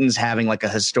DeAndre Ayton's having, like a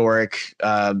historic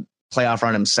playoff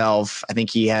run himself. I think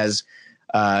he has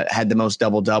had the most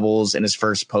double doubles in his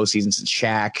first postseason since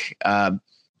Shaq.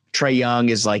 Trae Young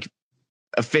is like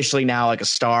officially now like a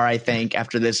star, I think,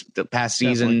 after the past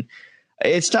season.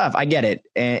 Definitely. It's tough. I get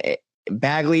it.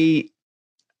 Bagley,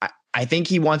 I think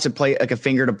he wants to play like a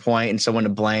finger to point and someone to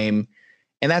blame,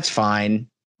 and that's fine.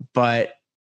 But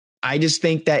I just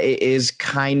think that it is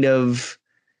kind of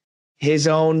his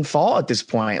own fault at this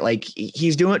point. Like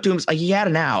he's doing it to him. Like he had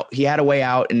an out, he had a way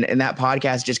out. And that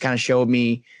podcast just kind of showed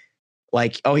me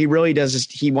like, oh, he really does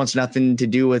just, he wants nothing to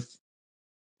do with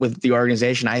the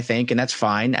organization, I think. And that's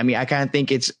fine. I mean, I kind of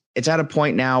think it's at a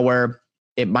point now where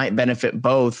it might benefit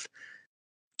both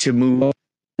to move on.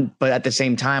 But at the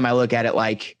same time, I look at it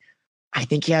like, I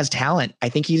think he has talent. I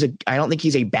don't think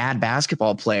he's a bad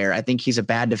basketball player. I think he's a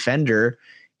bad defender.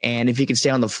 And if he can stay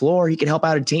on the floor, he can help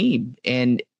out a team.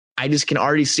 And I just can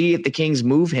already see if the Kings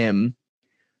move him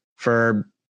for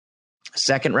a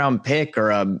second round pick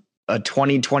or a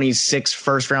 2026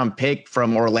 first round pick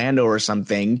from Orlando or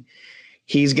something,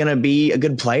 he's going to be a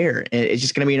good player. It's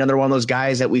just going to be another one of those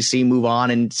guys that we see move on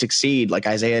and succeed, like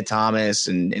Isaiah Thomas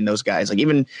and those guys, like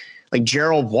even like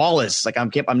Gerald Wallace. Like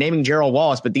I'm naming Gerald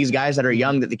Wallace, but these guys that are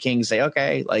young that the Kings say,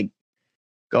 okay, like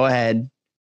go ahead.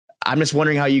 I'm just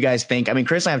wondering how you guys think. I mean,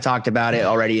 Chris and I have talked about it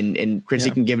already, and Chris,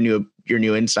 you can give you your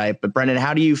new insight. But Brenden,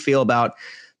 how do you feel about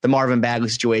the Marvin Bagley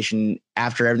situation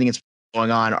after everything that's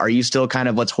going on? Are you still kind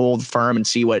of let's hold firm and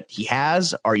see what he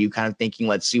has? Are you kind of thinking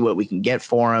let's see what we can get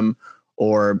for him,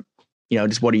 or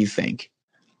just what do you think?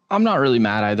 I'm not really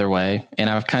mad either way,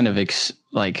 and I've kind of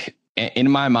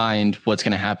in my mind, what's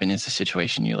going to happen is the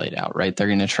situation you laid out. Right, they're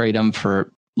going to trade him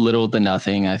for little to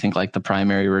nothing. I think like the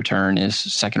primary return is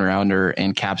second rounder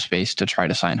and cap space to try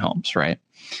to sign Holmes, right?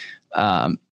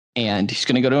 And he's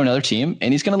going to go to another team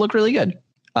and he's going to look really good.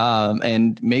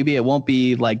 And maybe it won't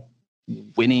be like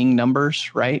winning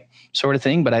numbers, right? Sort of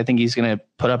thing. But I think he's going to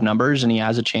put up numbers and he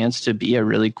has a chance to be a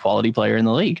really quality player in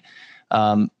the league.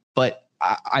 But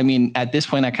I mean, at this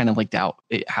point, I kind of doubt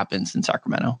it happens in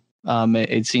Sacramento.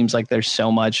 It seems like there's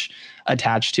so much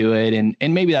attached to it,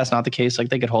 and maybe that's not the case. Like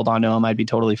they could hold on to him, I'd be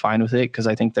totally fine with it because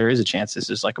I think there is a chance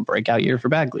this is like a breakout year for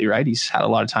Bagley, right? He's had a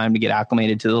lot of time to get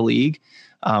acclimated to the league.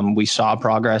 We saw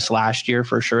progress last year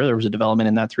for sure. There was a development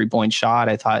in that 3-point shot.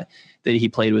 I thought that he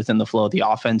played within the flow of the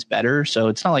offense better. So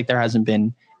it's not like there hasn't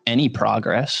been any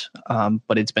progress,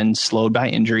 but it's been slowed by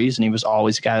injuries, and he was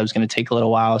always a guy that was going to take a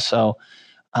little while. So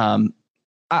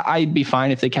I'd be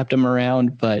fine if they kept him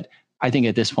around, but I think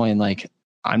at this point,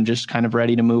 I'm just kind of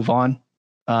ready to move on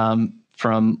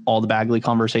from all the Bagley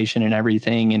conversation and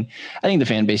everything. And I think the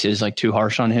fan base is too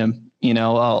harsh on him. A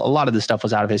lot of the stuff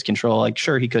was out of his control.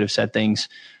 Sure, he could have said things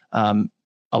a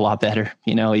lot better.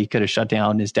 He could have shut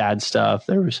down his dad's stuff.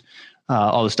 There was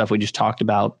all the stuff we just talked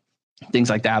about, things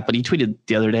like that. But he tweeted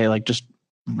the other day, just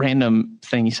random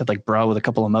thing. He said bro with a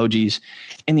couple emojis,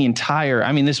 and the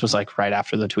entire, this was right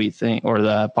after the tweet thing or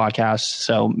the podcast.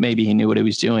 So maybe he knew what he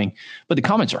was doing, but the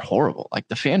comments are horrible.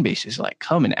 The fan base is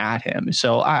coming at him.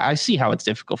 So I see how it's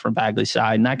difficult from Bagley's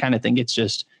side. And I kind of think it's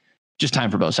just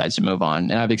time for both sides to move on.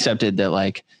 And I've accepted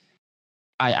that,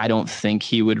 I don't think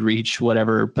he would reach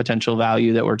whatever potential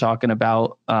value that we're talking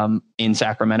about in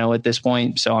Sacramento at this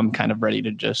point. So I'm kind of ready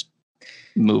to just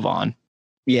move on.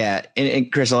 Yeah,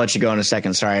 and Chris, I'll let you go in a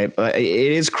second. Sorry, but it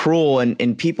is cruel,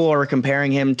 and people are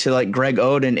comparing him to Greg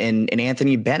Oden and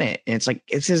Anthony Bennett, and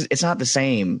it's not the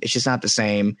same. It's just not the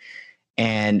same,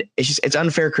 and it's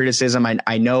unfair criticism.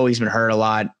 I know he's been hurt a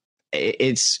lot.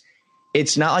 It's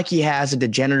not like he has a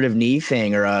degenerative knee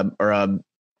thing or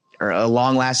a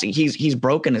long lasting. He's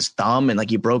broken his thumb and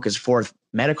he broke his fourth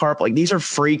metacarpal. These are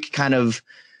freak kind of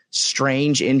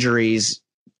strange injuries,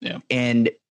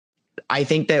 and I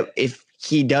think that if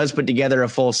he does put together a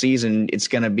full season, it's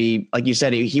going to be, like you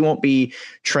said, he won't be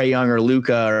Trae Young or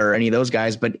Luka or any of those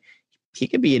guys, but he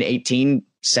could be an 18,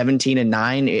 17 and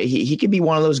 9. He could be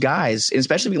one of those guys,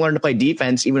 especially if you learn to play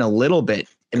defense even a little bit.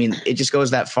 It just goes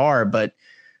that far. But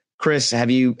Chris, have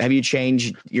you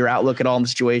changed your outlook at all in the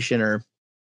situation? Or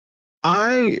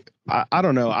I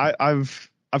don't know. I've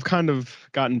kind of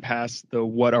gotten past the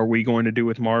what are we going to do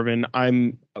with Marvin.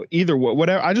 I'm either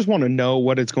whatever. I just want to know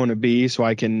what it's going to be so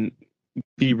I can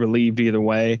be relieved either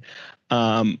way.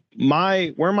 Where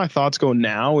my thoughts go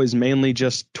now is mainly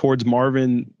just towards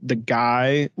Marvin, the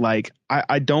guy.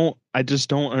 I just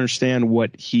don't understand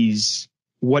what his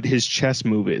chess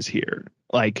move is here.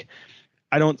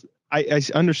 I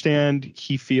understand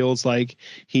he feels like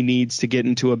he needs to get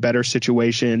into a better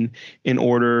situation in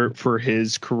order for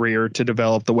his career to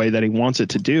develop the way that he wants it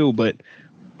to do. But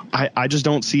I just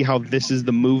don't see how this is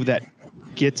the move that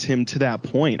gets him to that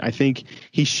point. I think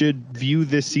he should view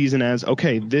this season as,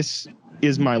 okay, this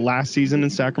is my last season in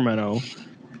Sacramento.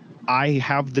 I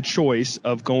have the choice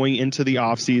of going into the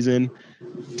offseason,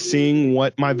 seeing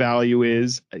what my value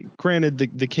is. Granted,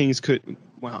 the Kings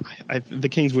well, the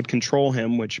Kings would control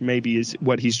him, which maybe is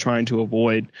what he's trying to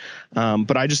avoid.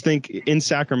 But I just think in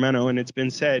Sacramento, and it's been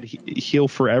said, he'll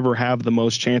forever have the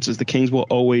most chances. The Kings will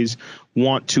always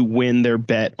want to win their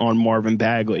bet on Marvin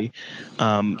Bagley.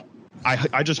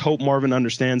 I just hope Marvin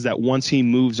understands that once he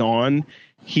moves on,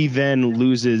 he then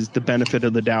loses the benefit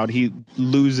of the doubt. He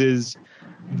loses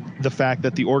the fact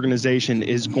that the organization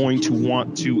is going to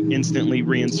want to instantly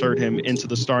reinsert him into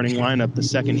the starting lineup the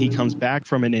second he comes back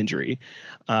from an injury.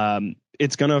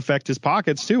 It's going to affect his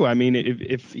pockets too. I mean,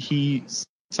 if he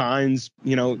signs,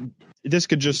 this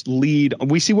could just lead.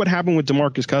 We see what happened with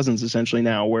DeMarcus Cousins essentially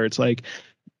now, where it's like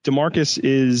DeMarcus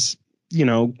is,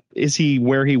 is he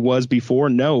where he was before?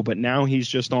 No, but now he's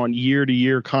just on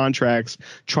year-to-year contracts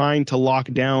trying to lock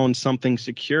down something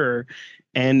secure.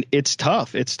 And it's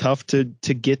tough. It's tough to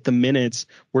get the minutes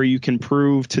where you can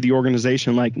prove to the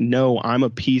organization, like, no, I'm a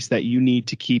piece that you need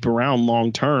to keep around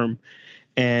long term.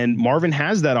 And Marvin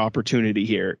has that opportunity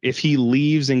here. If he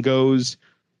leaves and goes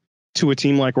to a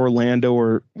team like Orlando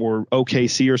or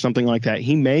OKC or something like that,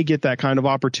 he may get that kind of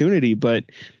opportunity. But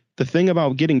the thing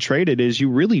about getting traded is you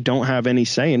really don't have any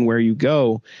say in where you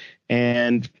go.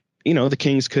 And, the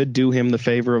Kings could do him the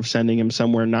favor of sending him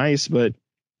somewhere nice, but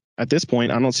at this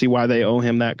point, I don't see why they owe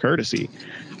him that courtesy.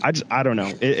 I don't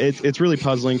know. It's really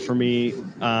puzzling for me.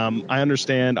 I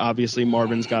understand, obviously,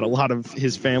 Marvin's got a lot of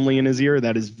his family in his ear.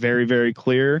 That is very, very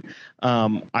clear.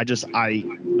 I don't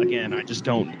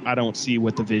see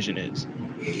what the vision is.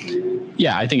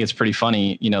 Yeah, I think it's pretty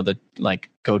funny, the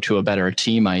go to a better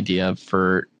team idea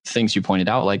for things you pointed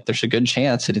out. Like, there's a good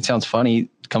chance, and it sounds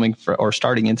funny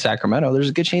starting in Sacramento, there's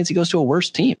a good chance he goes to a worse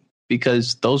team,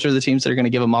 because those are the teams that are going to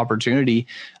give him opportunity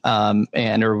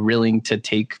and are willing to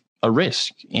take a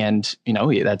risk. And,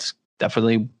 that's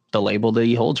definitely the label that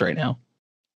he holds right now.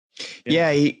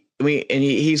 Yeah.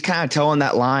 He's kind of towing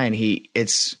that line. He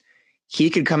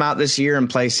could come out this year and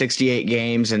play 68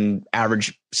 games and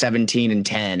average 17 and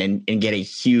 10 and get a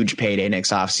huge payday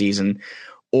next offseason.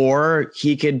 Or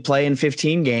he could play in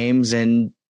 15 games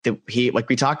and like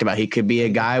we talked about, he could be a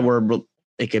guy where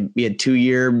it could be a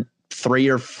 2-year, $3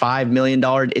 or $5 million.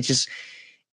 It's just,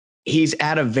 he's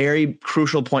at a very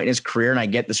crucial point in his career. And I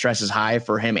get the stress is high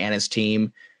for him and his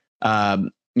team,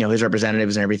 his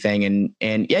representatives and everything.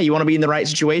 And yeah, you want to be in the right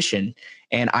situation.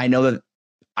 And I know that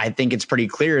I think it's pretty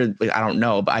clear. I don't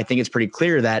know, but I think it's pretty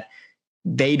clear that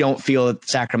they don't feel that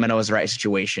Sacramento is the right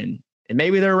situation, and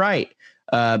maybe they're right.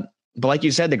 But like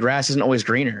you said, the grass isn't always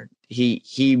greener.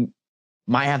 He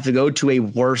might have to go to a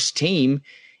worse team.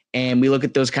 And we look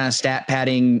at those kind of stat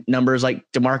padding numbers like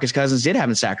DeMarcus Cousins did have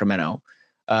in Sacramento.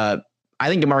 I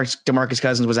think DeMarcus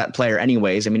Cousins was that player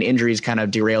anyways. I mean, injuries kind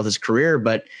of derailed his career,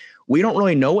 but we don't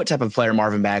really know what type of player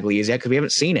Marvin Bagley is yet because we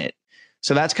haven't seen it.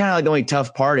 So that's kind of like the only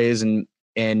tough part is,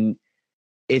 and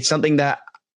it's something that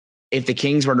if the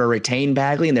Kings were to retain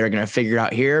Bagley and they're going to figure it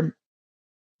out here,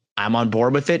 I'm on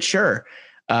board with it. Sure.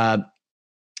 But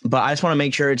I just want to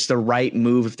make sure it's the right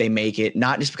move if they make it,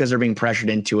 not just because they're being pressured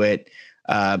into it.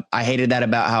 I hated that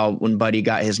about how when Buddy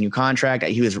got his new contract,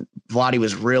 Vlade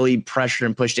was really pressured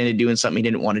and pushed into doing something he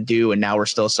didn't want to do. And now we're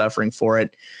still suffering for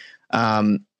it.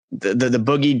 The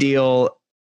Boogie deal,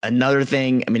 another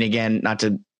thing. I mean, again, not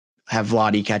to have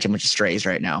Vlade catch a bunch of strays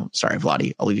right now. Sorry,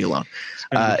 Vlade, I'll leave you alone.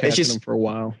 It's just him for a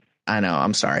while. I know.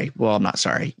 I'm sorry. Well, I'm not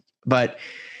sorry, but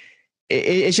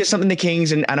it's just something the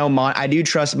Kings, and I know I do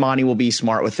trust Monty will be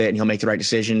smart with it and he'll make the right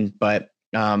decision. But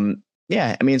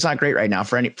yeah, I mean, it's not great right now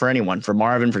for anyone, for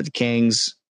Marvin, for the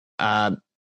Kings.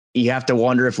 You have to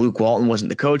wonder if Luke Walton wasn't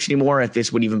the coach anymore, if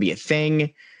this would even be a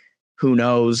thing. Who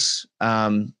knows?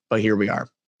 But here we are.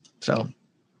 So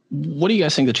what do you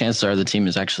guys think the chances are the team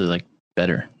is actually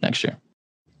better next year?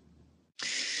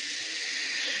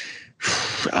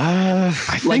 I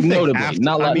think notably,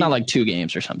 not like 2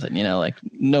 games or something,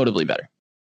 notably better.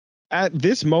 At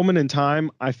this moment in time,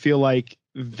 I feel like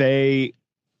they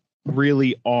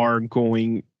really are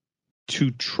going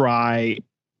to try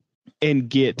and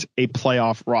get a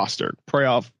playoff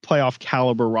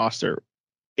caliber roster.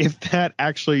 If that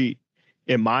actually,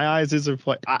 in my eyes, is a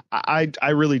play, I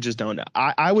really just don't know.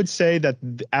 I would say that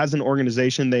as an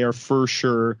organization, they are for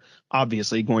sure,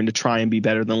 obviously, going to try and be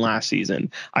better than last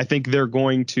season. I think they're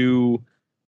going to,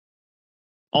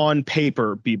 on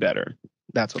paper, be better.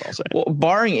 That's what I'll say. Well,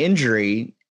 barring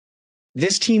injury,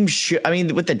 this team should,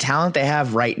 with the talent they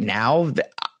have right now,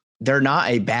 they're not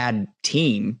a bad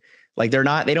team. It's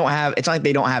not like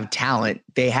they don't have talent.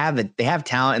 They have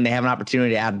talent and they have an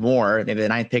opportunity to add more. They have the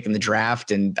 9th pick in the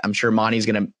draft, and I'm sure Monty's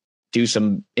going to do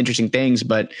some interesting things.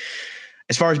 But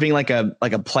as far as being like a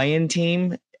play-in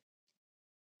team,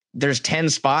 there's 10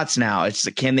 spots now. It's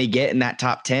can they get in that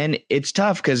top 10? It's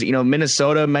tough because,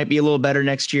 Minnesota might be a little better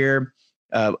next year.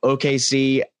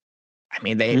 OKC, I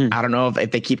mean, I don't know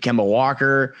if they keep Kemba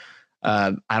Walker.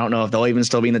 I don't know if they'll even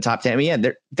still be in the top 10. I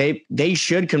mean, yeah, they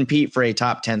should compete for a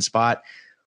top 10 spot.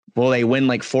 Will they win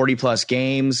like 40 plus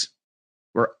games?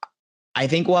 I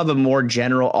think we'll have a more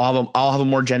general. I'll have a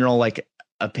more general like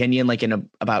opinion like in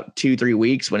about 2-3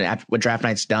 weeks when draft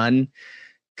night's done,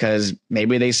 because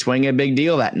maybe they swing a big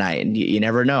deal that night, and you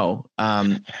never know.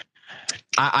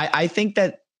 I think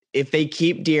that if they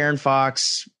keep De'Aaron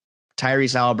Fox,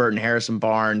 Tyrese Haliburton, Harrison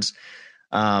Barnes,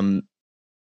 bring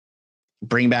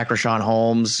back Rashawn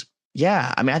Holmes,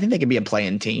 yeah, I mean, I think they could be a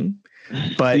play-in team.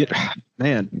 But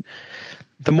man,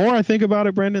 the more I think about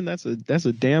it, Brenden, that's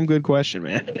a damn good question,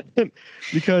 man.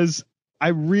 Because I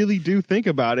really do think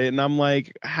about it, and I'm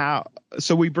like, how?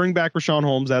 So we bring back Rashawn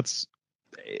Holmes.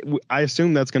 I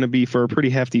assume that's going to be for a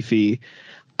pretty hefty fee.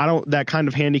 That kind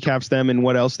of handicaps them in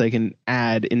what else they can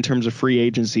add in terms of free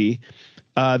agency.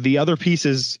 The other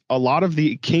pieces, a lot of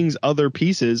the Kings' other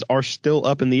pieces are still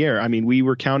up in the air. I mean, we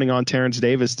were counting on Terrence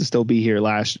Davis to still be here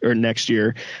next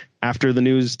year. After the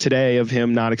news today of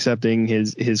him not accepting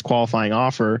his qualifying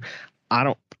offer,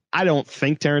 I don't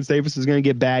think Terrence Davis is going to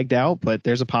get bagged out, but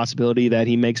there's a possibility that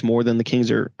he makes more than the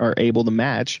Kings are able to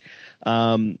match.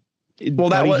 If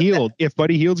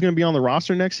Buddy Hield's going to be on the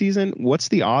roster next season, what's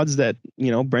the odds that,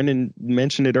 Brenden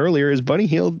mentioned it earlier, is Buddy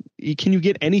Hield, can you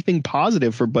get anything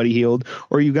positive for Buddy Hield,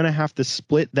 or are you going to have to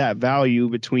split that value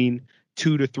between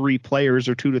 2 to 3 players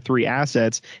or 2 to 3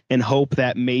 assets and hope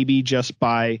that maybe just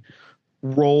by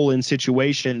role and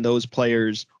situation, those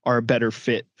players are a better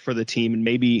fit for the team, and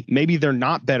maybe they're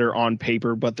not better on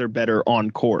paper, but they're better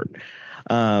on court.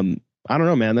 I don't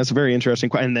know, man. That's a very interesting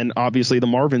question. And then obviously the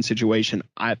Marvin situation.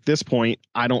 At this point,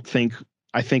 I think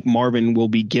Marvin will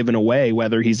be given away,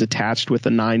 whether he's attached with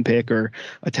a 9 pick or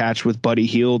attached with Buddy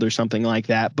Hield or something like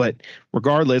that. But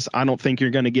regardless, I don't think you're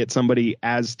going to get somebody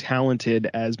as talented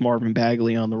as Marvin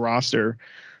Bagley on the roster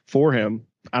for him.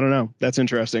 I don't know. That's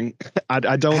interesting.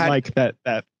 I don't like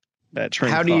that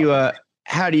trend.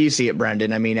 How do you see it,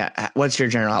 Brenden? I mean, what's your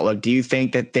general outlook? Do you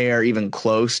think that they are even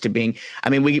close to being?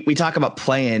 I mean, we talk about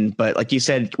playing, but like you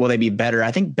said, will they be better?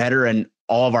 I think better in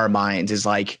all of our minds is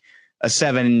like a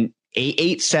 7,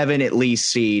 8, 7 at least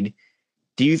seed.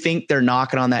 Do you think they're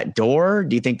knocking on that door?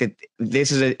 Do you think that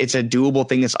it's a doable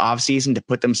thing this offseason to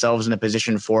put themselves in a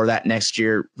position for that next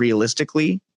year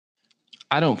realistically?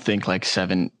 I don't think like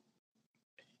 7,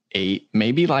 8,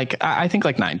 maybe like I think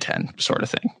like 9, 10 sort of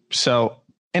thing. So.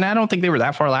 And I don't think they were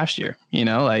that far last year,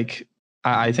 like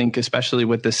I think especially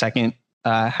with the second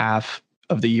half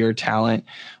of the year talent,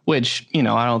 which, I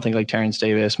don't think like Terrence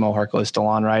Davis, Mo Harkless,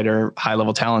 DeLon Wright are high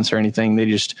level talents or anything. They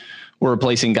just were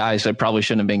replacing guys that probably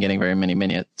shouldn't have been getting very many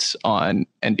minutes on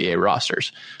NBA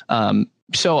rosters.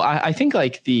 So I think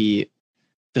like the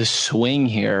swing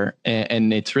here,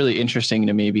 and it's really interesting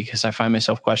to me because I find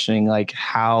myself questioning like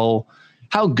how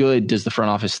good does the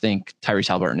front office think Tyrese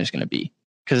Haliburton is going to be?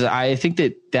 Because I think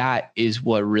that is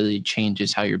what really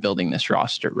changes how you're building this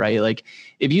roster, right? Like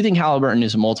if you think Haliburton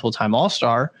is a multiple-time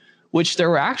All-Star, which there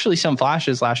were actually some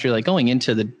flashes last year, like going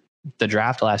into the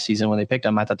draft last season when they picked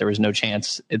him, I thought there was no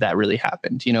chance that really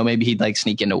happened. Maybe he'd like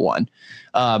sneak into one.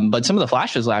 But some of the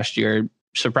flashes last year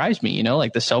surprised me,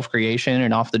 like the self-creation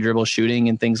and off the dribble shooting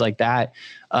and things like that.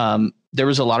 There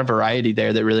was a lot of variety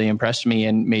there that really impressed me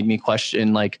and made me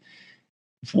question like,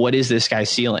 what is this guy's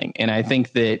ceiling? And I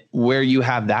think that where you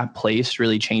have that place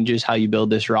really changes how you build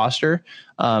this roster.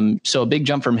 So a big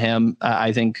jump from him,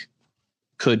 I think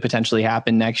could potentially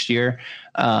happen next year.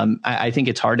 I think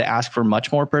it's hard to ask for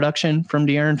much more production from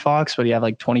De'Aaron Fox, but you have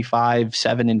like 25,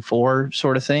 7 and 4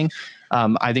 sort of thing.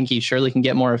 I think he surely can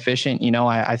get more efficient.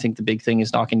 I think the big thing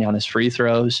is knocking down his free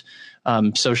throws.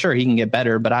 So sure, he can get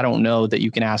better, but I don't know that you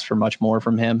can ask for much more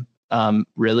from him,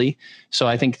 really. So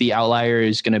I think the outlier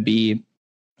is going to be,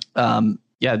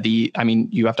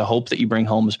 you have to hope that you bring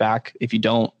Holmes back. If you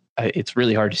don't, it's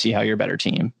really hard to see how you're a better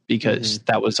team because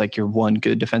that was like your one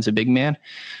good defensive big man.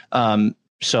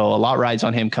 So a lot rides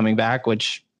on him coming back,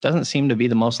 which doesn't seem to be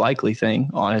the most likely thing,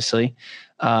 honestly.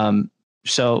 Then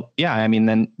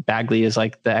Bagley is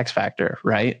like the X factor,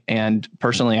 right? And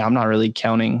personally, I'm not really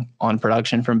counting on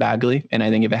production from Bagley. And I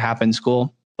think if it happens,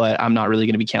 cool, but I'm not really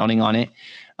going to be counting on it.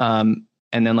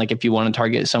 And then like if you want to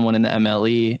target someone in the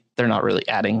MLE, they're not really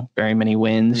adding very many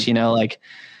wins.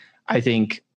 I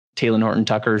think Taylor Norton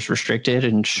Tucker's restricted,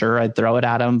 and sure, I'd throw it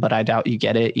at him, but I doubt you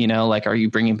get it. Like, are you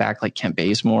bringing back like Kent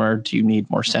Bazemore? Do you need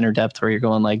more center depth where you're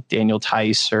going like Daniel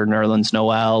Tice or Nerlens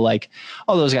Noel? Like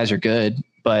all those guys are good,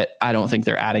 but I don't think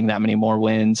they're adding that many more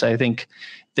wins. I think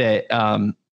that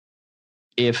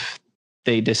if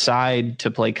they decide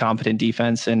to play competent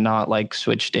defense and not like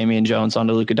switch Damian Jones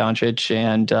onto Luka Doncic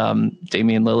and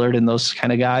Damian Lillard and those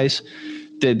kind of guys,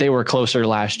 they were closer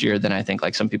last year than I think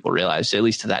like some people realized, at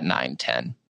least to that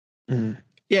 9-10. Mm-hmm.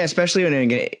 Yeah, especially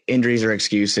when injuries are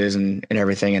excuses and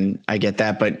everything. And I get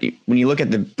that. But when you look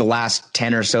at the last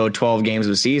 10 or so, 12 games of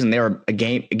the season, they were a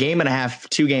game and a half,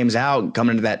 2 games out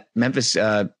coming into that Memphis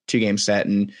 2-game set.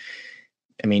 And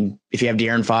I mean, if you have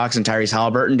De'Aaron Fox and Tyrese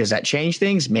Halliburton, does that change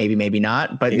things? Maybe, maybe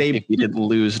not. But if you did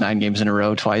lose 9 games in a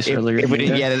row twice earlier.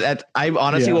 I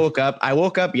honestly woke up. I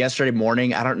woke up yesterday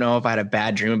morning. I don't know if I had a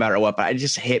bad dream about it or what, but it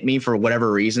just hit me for whatever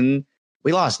reason.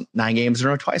 We lost 9 games in a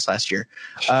row twice last year.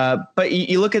 But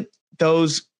you look at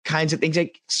those kinds of things,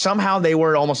 like somehow they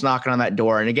were almost knocking on that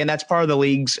door. And again, that's part of the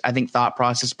league's, I think, thought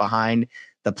process behind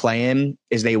the play-in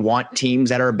is they want teams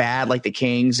that are bad like the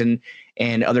Kings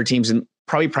and other teams in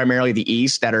probably primarily the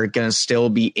East that are going to still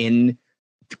be in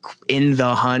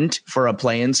the hunt for a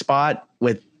play-in spot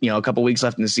with, a couple weeks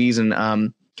left in the season.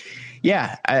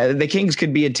 The Kings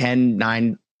could be a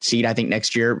 10-9 seed, I think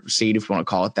next year, if you want to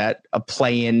call it that, a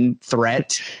play-in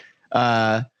threat.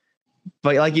 But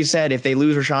like you said, if they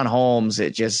lose Rashawn Holmes,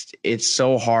 it's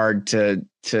so hard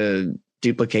to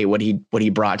duplicate what he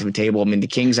brought to the table. I mean, the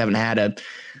Kings haven't had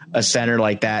a center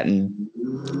like that, and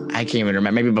I can't even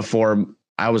remember. Maybe before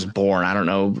I was born. I don't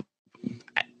know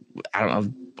if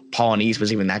Paul and East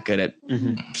was even that good at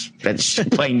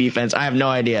playing defense. I have no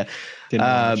idea.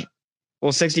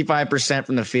 Well, 65%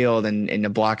 from the field and in a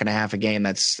block and a half a game,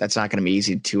 that's not going to be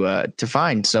easy to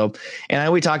find. So, and I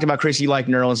know we talked about Chris, you like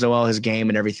Nerlens Noel, his game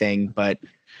and everything, but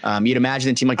you'd imagine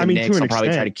a team like the Knicks will probably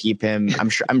try to keep him.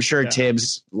 I'm sure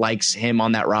Tibbs likes him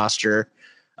on that roster.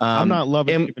 I'm not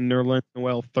loving keeping Nerlens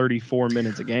Noel 34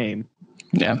 minutes a game.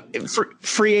 Yeah. For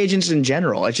free agents in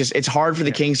general, it's hard for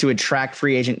the Kings to attract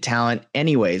free agent talent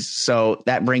anyways. So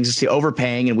that brings us to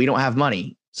overpaying, and we don't have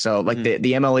money. So like the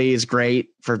MLE is great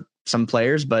for some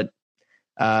players, but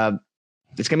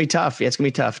it's gonna be tough. Yeah, it's gonna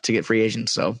be tough to get free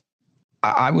agents. So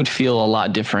I would feel a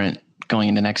lot different going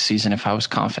into next season if I was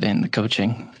confident in the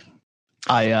coaching.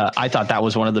 I thought that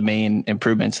was one of the main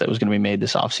improvements that was going to be made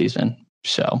this offseason.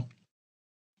 So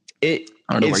it's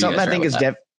something I think is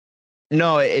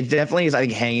no, it definitely is. I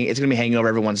think it's going to be hanging over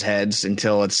everyone's heads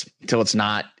until it's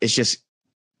not. It's just,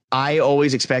 I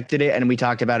always expected it. And we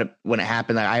talked about it when it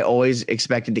happened. That I always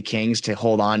expected the Kings to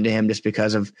hold on to him just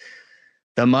because of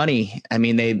the money. I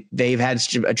mean, they've had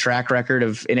a track record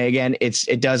of, and again,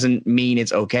 it doesn't mean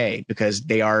it's okay because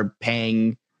they are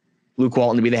paying Luke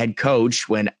Walton to be the head coach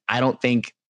when I don't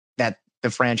think that the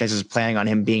franchise is planning on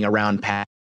him being around past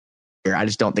year. I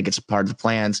just don't think it's a part of the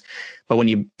plans. But when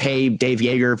you pay Dave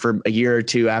Yeager for a year or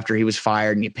two after he was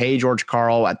fired and you pay George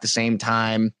Karl at the same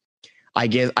time, I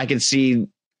can see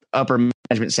upper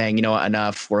management saying, you know what,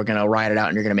 enough, we're going to ride it out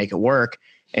and you're going to make it work.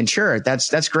 And sure,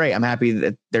 that's great. I'm happy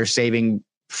that they're saving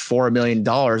 $4 million,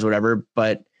 whatever,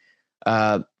 but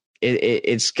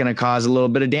it's going to cause a little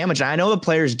bit of damage. And I know the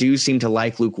players do seem to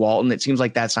like Luke Walton. It seems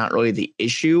like that's not really the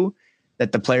issue,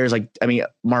 that the players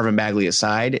Marvin Bagley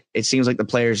aside, it seems like the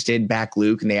players did back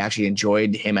Luke and they actually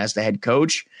enjoyed him as the head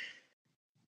coach.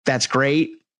 That's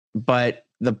great, but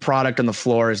the product on the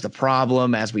floor is the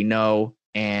problem, as we know.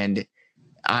 And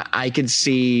I could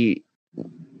see,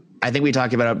 I think we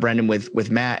talked about it, Brenden,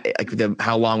 with Matt, like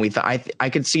how long we thought. I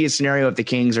could see a scenario if the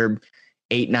Kings are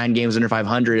 8-9 games under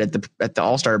 500 at the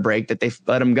All-Star break that they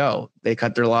let them go. They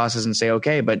cut their losses and say,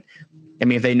 okay, but I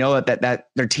mean, if they know that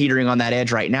they're teetering on that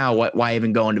edge right now, why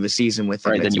even go into the season with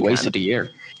right? Then you wasted a year.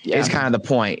 Yeah. It's kind of the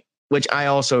point, which I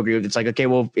also agree with. It's like, okay,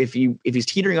 well, if he's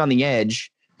teetering on the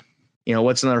edge,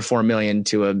 what's another $4 million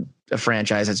to a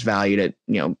franchise that's valued at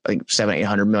like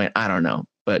 $700-800 million? I don't know.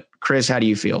 But Chris, how do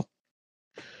you feel?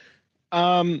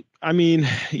 I mean,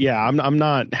 yeah, I'm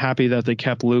not happy that they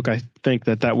kept Luke. I think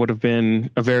that would have been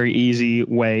a very easy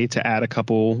way to add a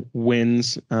couple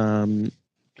wins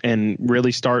and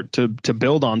really start to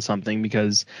build on something,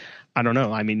 because I don't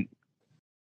know. I mean,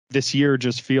 this year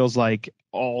just feels like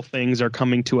all things are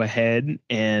coming to a head,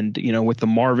 and with the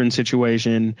Marvin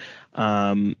situation,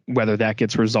 whether that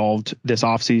gets resolved this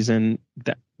offseason,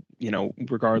 that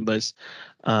regardless,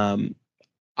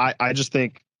 I just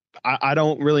think I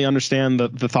don't really understand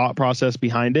the thought process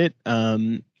behind it.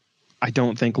 I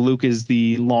don't think Luke is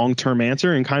the long-term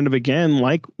answer. And kind of, again,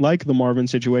 like the Marvin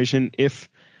situation,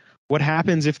 what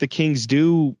happens if the Kings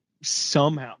do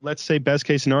somehow, let's say best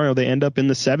case scenario, they end up in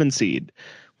the 7 seed.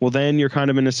 Well, then you're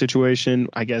kind of in a situation,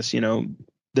 I guess, the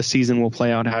season will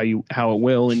play out how it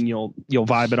will, and you'll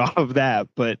vibe it off of that.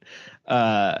 But,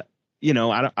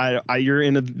 you're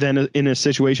in a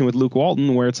situation with Luke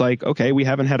Walton where it's like, okay, we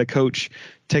haven't had a coach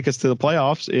take us to the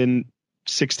playoffs in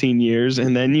 16 years.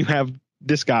 And then you have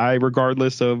this guy,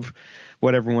 regardless of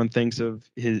what everyone thinks of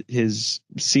his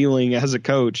ceiling as a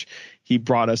coach, he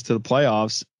brought us to the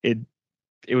playoffs. It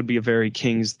would be a very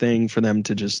Kings thing for them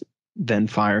to just then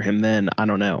fire him. Then I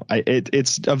don't know.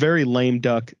 It's a very lame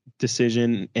duck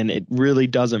decision, and it really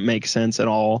doesn't make sense at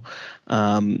all.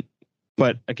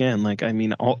 But again, like, I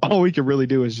mean, all we can really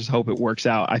do is just hope it works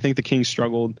out. I think the Kings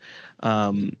struggled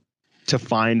to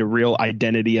find a real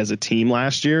identity as a team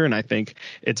last year, and I think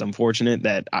it's unfortunate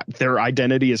that their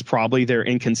identity is probably their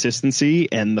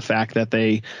inconsistency and the fact that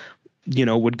they,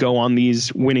 would go on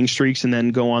these winning streaks and then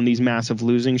go on these massive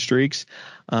losing streaks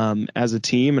as a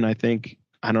team. And I think,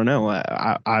 I don't know,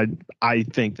 I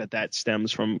think that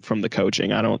stems from the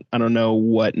coaching. I don't know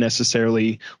what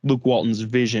necessarily Luke Walton's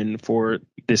vision for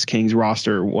this Kings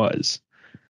roster was.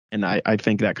 And I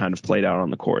think that kind of played out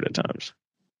on the court at times.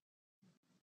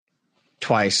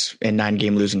 Twice in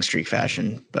 9-game losing streak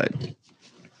fashion, but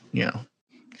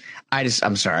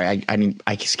I'm sorry.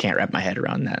 I just can't wrap my head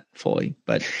around that fully,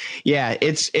 but yeah,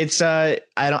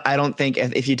 I don't think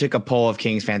if you took a poll of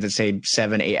Kings fans that say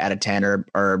 7, 8 out of 10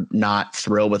 are not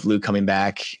thrilled with Luke coming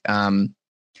back. It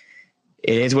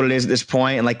is what it is at this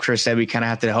point. And like Chris said, we kind of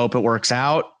have to hope it works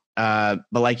out. But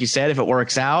like you said, if it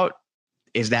works out,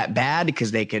 is that bad?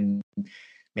 Because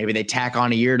maybe they tack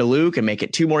on a year to Luke and make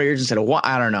it 2 more years instead of 1.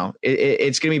 I don't know.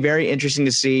 It's going to be very interesting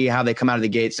to see how they come out of the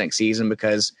gates next season,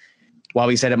 because while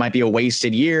we said it might be a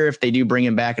wasted year, if they do bring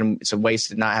him back, and it's a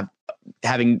waste of not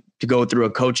having to go through a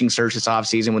coaching search this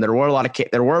offseason when there were a lot of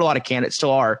candidates,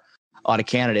 still are a lot of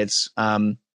candidates.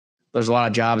 There's a lot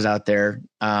of jobs out there.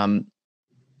 It's going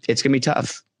to be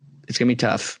tough. It's going to be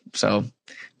tough. So,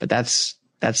 but that's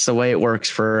the way it works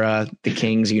for the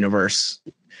Kings universe.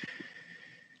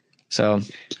 So,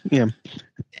 yeah.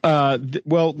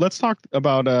 Well, let's talk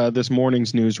about this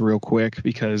morning's news real quick,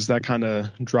 because that kind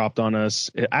of dropped on us.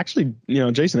 Actually,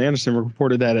 Jason Anderson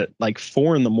reported that at like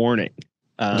 4 a.m.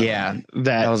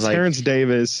 That was Terrence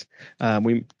Davis,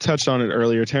 we touched on it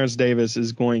earlier. Terrence Davis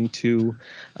is going to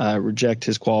reject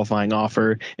his qualifying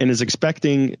offer and is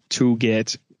expecting to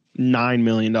get $9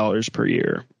 million per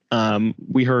year.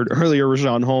 We heard earlier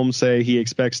Richaun Holmes say he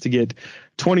expects to get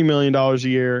 $20 million a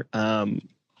year.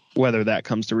 Whether that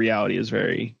comes to reality is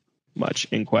very much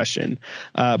in question.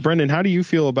 Brenden, how do you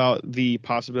feel about the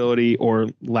possibility or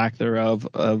lack thereof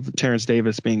of Terrence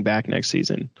Davis being back next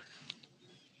season?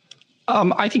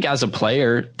 I think as a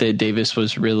player that Davis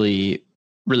was really,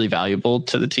 really valuable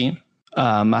to the team.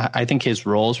 I think his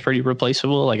role is pretty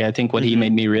replaceable. Like, I think what he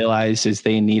made me realize is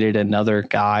they needed another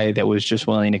guy that was just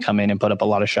willing to come in and put up a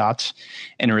lot of shots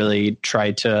and really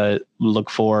try to look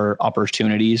for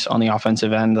opportunities on the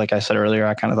offensive end. Like I said earlier,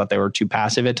 I kind of thought they were too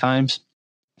passive at times.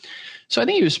 So I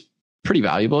think he was pretty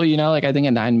valuable. Like, I think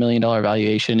a $9 million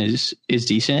valuation is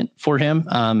decent for him.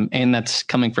 And that's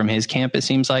coming from his camp, it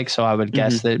seems like. So I would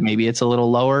guess that maybe it's a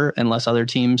little lower unless other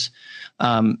teams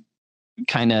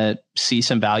kind of see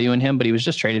some value in him, but he was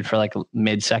just traded for like a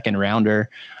mid-second rounder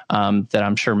that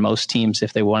I'm sure most teams,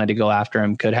 if they wanted to go after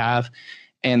him, could have.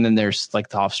 And then there's like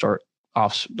the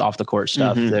off the court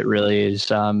stuff that really is,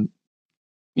 kind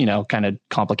of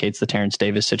complicates the Terrence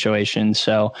Davis situation.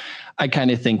 So I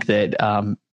kind of think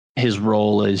that his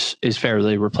role is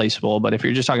fairly replaceable. But if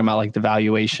you're just talking about like the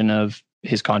valuation of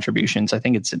his contributions, I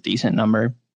think it's a decent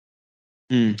number.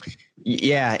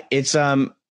 Yeah, it's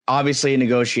obviously in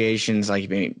negotiations, like,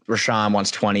 Richaun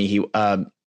wants 20,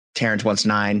 Terrence wants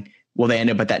 9. Will they end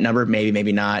up at that number? Maybe,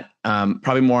 maybe not.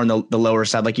 Probably more on the lower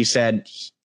side. Like you said,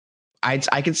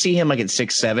 I could see him like at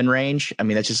 6-7 range. I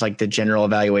mean, that's just like the general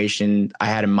evaluation I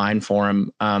had in mind for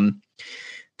him.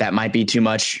 That might be too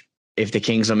much if the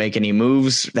Kings don't make any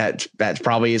moves. That's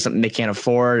probably something they can't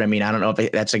afford. I mean, I don't know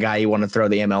if that's a guy you want to throw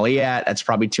the MLE at. That's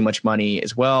probably too much money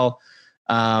as well.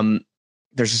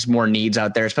 There's just more needs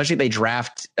out there, especially if they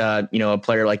draft, a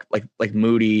player like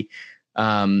Moody.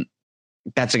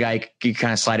 That's a guy you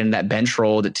kind of slide into that bench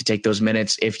role to take those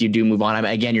minutes if you do move on. I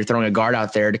mean, again, you're throwing a guard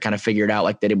out there to kind of figure it out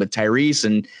like they did with Tyrese,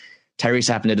 and Tyrese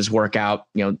happened to just work out,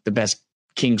 the best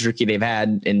Kings rookie they've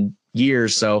had in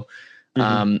years. So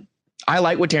I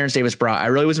like what Terrence Davis brought. I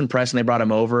really was impressed when they brought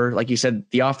him over. Like you said,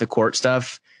 the off the court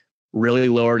stuff really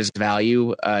lowered his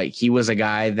value. He was a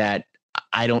guy that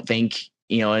I don't think,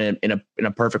 in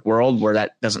a perfect world where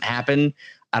that doesn't happen,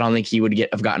 I don't think he would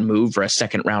have gotten moved for a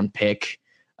second round pick.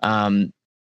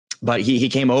 But he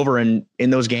came over, and in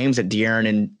those games that De'Aaron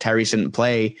and Tyrese didn't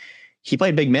play, he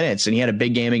played big minutes, and he had a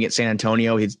big game against San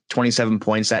Antonio. He had 27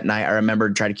 points that night. I remember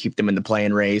trying to keep them in the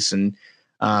play-in race. And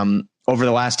over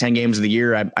the last 10 games of the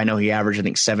year, I know he averaged, I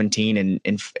think, 17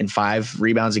 and 5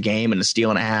 rebounds a game and a steal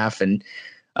and a half. And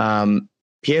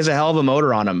he has a hell of a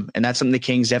motor on him, and that's something the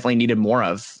Kings definitely needed more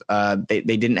of. They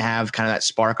didn't have kind of that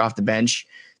spark off the bench.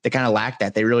 They kind of lacked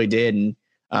that. They really did. And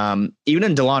even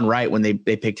in DeLon Wright, when they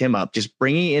picked him up, just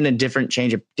bringing in a different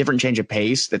change of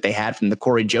pace that they had from the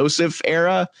Corey Joseph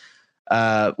era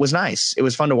was nice. It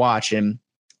was fun to watch. And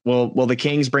will the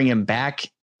Kings bring him back?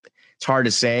 It's hard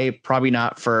to say. Probably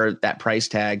not for that price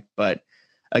tag. But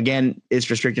again, it's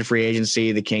restricted free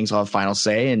agency. The Kings will have final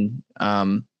say. And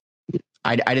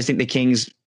I just think the Kings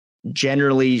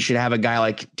generally should have a guy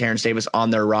like Terrence Davis on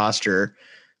their roster,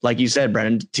 like you said,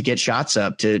 Brenden, to get shots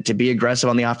up, to be aggressive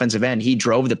on the offensive end. He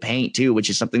drove the paint too, which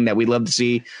is something that we love to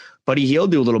see. Buddy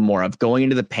Hield do a little more of, going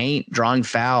into the paint, drawing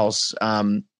fouls.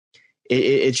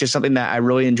 It's just something that I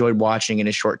really enjoyed watching in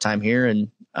a short time here.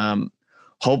 And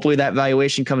hopefully that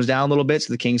valuation comes down a little bit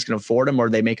so the Kings can afford him, or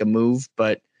they make a move.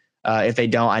 But if they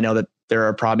don't, I know that there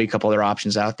are probably a couple other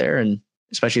options out there, and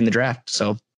especially in the draft.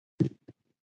 So.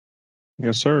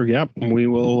 Yes, sir. Yep. We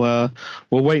will.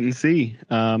 We'll wait and see.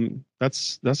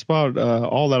 That's about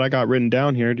all that I got written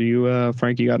down here. Do you,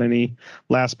 Frank? You got any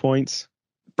last points?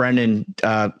 Brenden,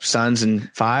 Suns in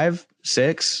 5,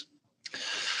 6.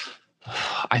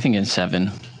 I think in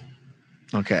 7.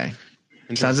 Okay.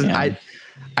 Suns. I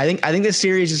think this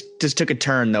series just took a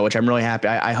turn though, which I'm really happy.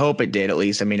 I hope it did at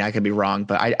least. I mean, I could be wrong,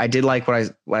 but I did like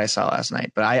what I saw last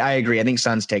night. But I agree. I think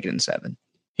Suns take it in 7.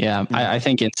 Yeah, I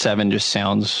think in 7 just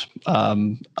sounds a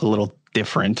little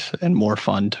different and more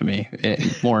fun to me,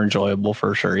 more enjoyable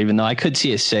for sure. Even though I could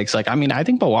see a 6, I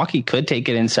think Milwaukee could take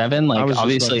it in 7.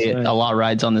 Obviously, a lot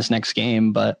rides on this next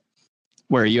game, but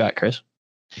where are you at, Chris?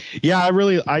 Yeah,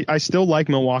 I still like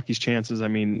Milwaukee's chances. I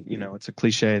mean, it's a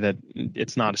cliche that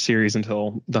it's not a series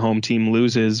until the home team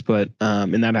loses, but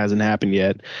and that hasn't happened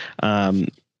yet.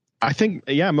 I think,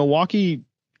 Milwaukee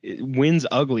wins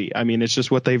ugly. I mean, it's just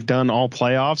what they've done all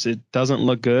playoffs. It doesn't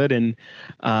look good. And,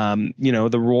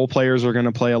 the role players are going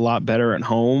to play a lot better at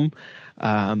home.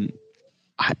 I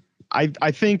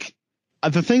think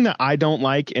the thing that I don't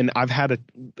like, and I've had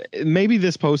maybe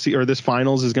this postseason or this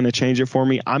finals is going to change it for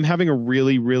me. I'm having a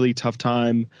really, really tough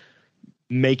time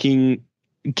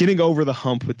getting over the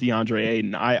hump with DeAndre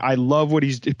Ayton. I love what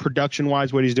he's production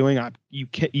wise, what he's doing.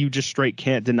 You just straight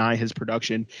can't deny his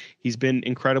production. He's been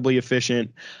incredibly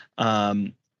efficient.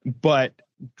 But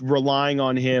relying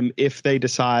on him, if they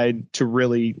decide to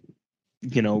really,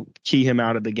 key him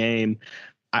out of the game,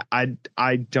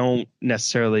 I don't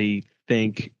necessarily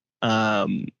think,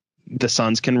 the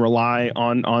Suns can rely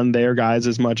on their guys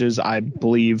as much as I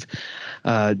believe,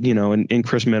 in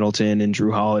Chris Middleton and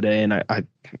Drew Holiday. And I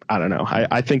don't know.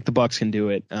 I think the Bucks can do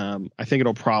it. I think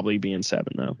it'll probably be in 7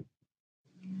 though.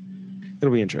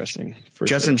 It'll be interesting.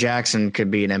 Justin Jackson could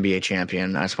be an NBA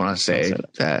champion. I just want to say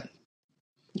that.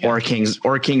 Yeah. Or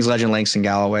Kings legend Langston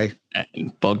Galloway.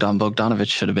 Bogdanovich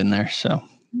should have been there. So.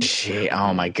 Gee,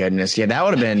 oh my goodness. Yeah, that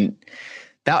would have been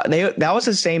that was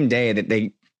the same day that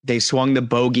they swung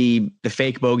the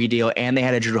fake bogey deal, and they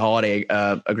had a Drew Holiday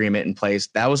agreement in place.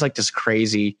 That was just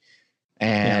crazy.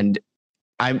 And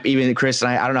Chris,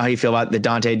 and I don't know how you feel about the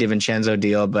Dante DiVincenzo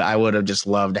deal, but I would have just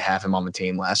loved to have him on the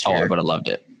team last year. Oh, I would have loved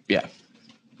it. Yeah.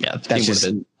 Yeah. That would have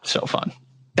been so fun.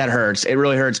 That hurts. It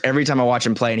really hurts every time I watch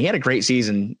him play, and he had a great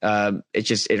season.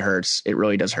 It hurts. It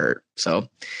really does hurt. So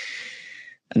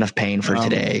enough pain for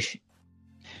today.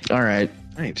 All right.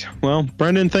 Right. Well,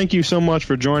 Brenden, thank you so much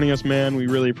for joining us, man. We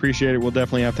really appreciate it. We'll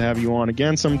definitely have to have you on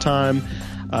again sometime.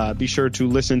 Be sure to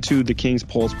listen to the King's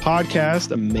Pulse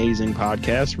podcast. Amazing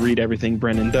podcast. Read everything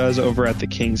Brenden does over at the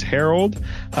King's Herald.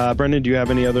 Brenden, do you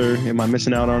have am I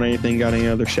missing out on anything? Got any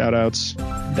other shout outs?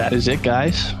 That is it,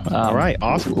 guys. All right.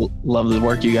 Awesome. Love the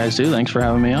work you guys do. Thanks for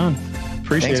having me on.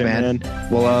 Appreciate it, man.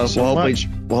 We'll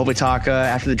hope we talk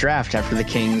after the draft, after the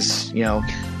Kings,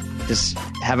 just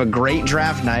have a great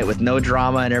draft night with no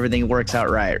drama and everything works out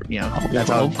right. That's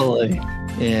hopefully.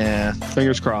 Yeah.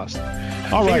 Fingers crossed.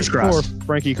 All right. For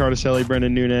Frankie Cardicelli,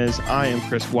 Brenden Nunes, I am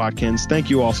Chris Watkins. Thank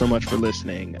you all so much for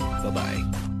listening.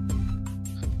 Bye-bye.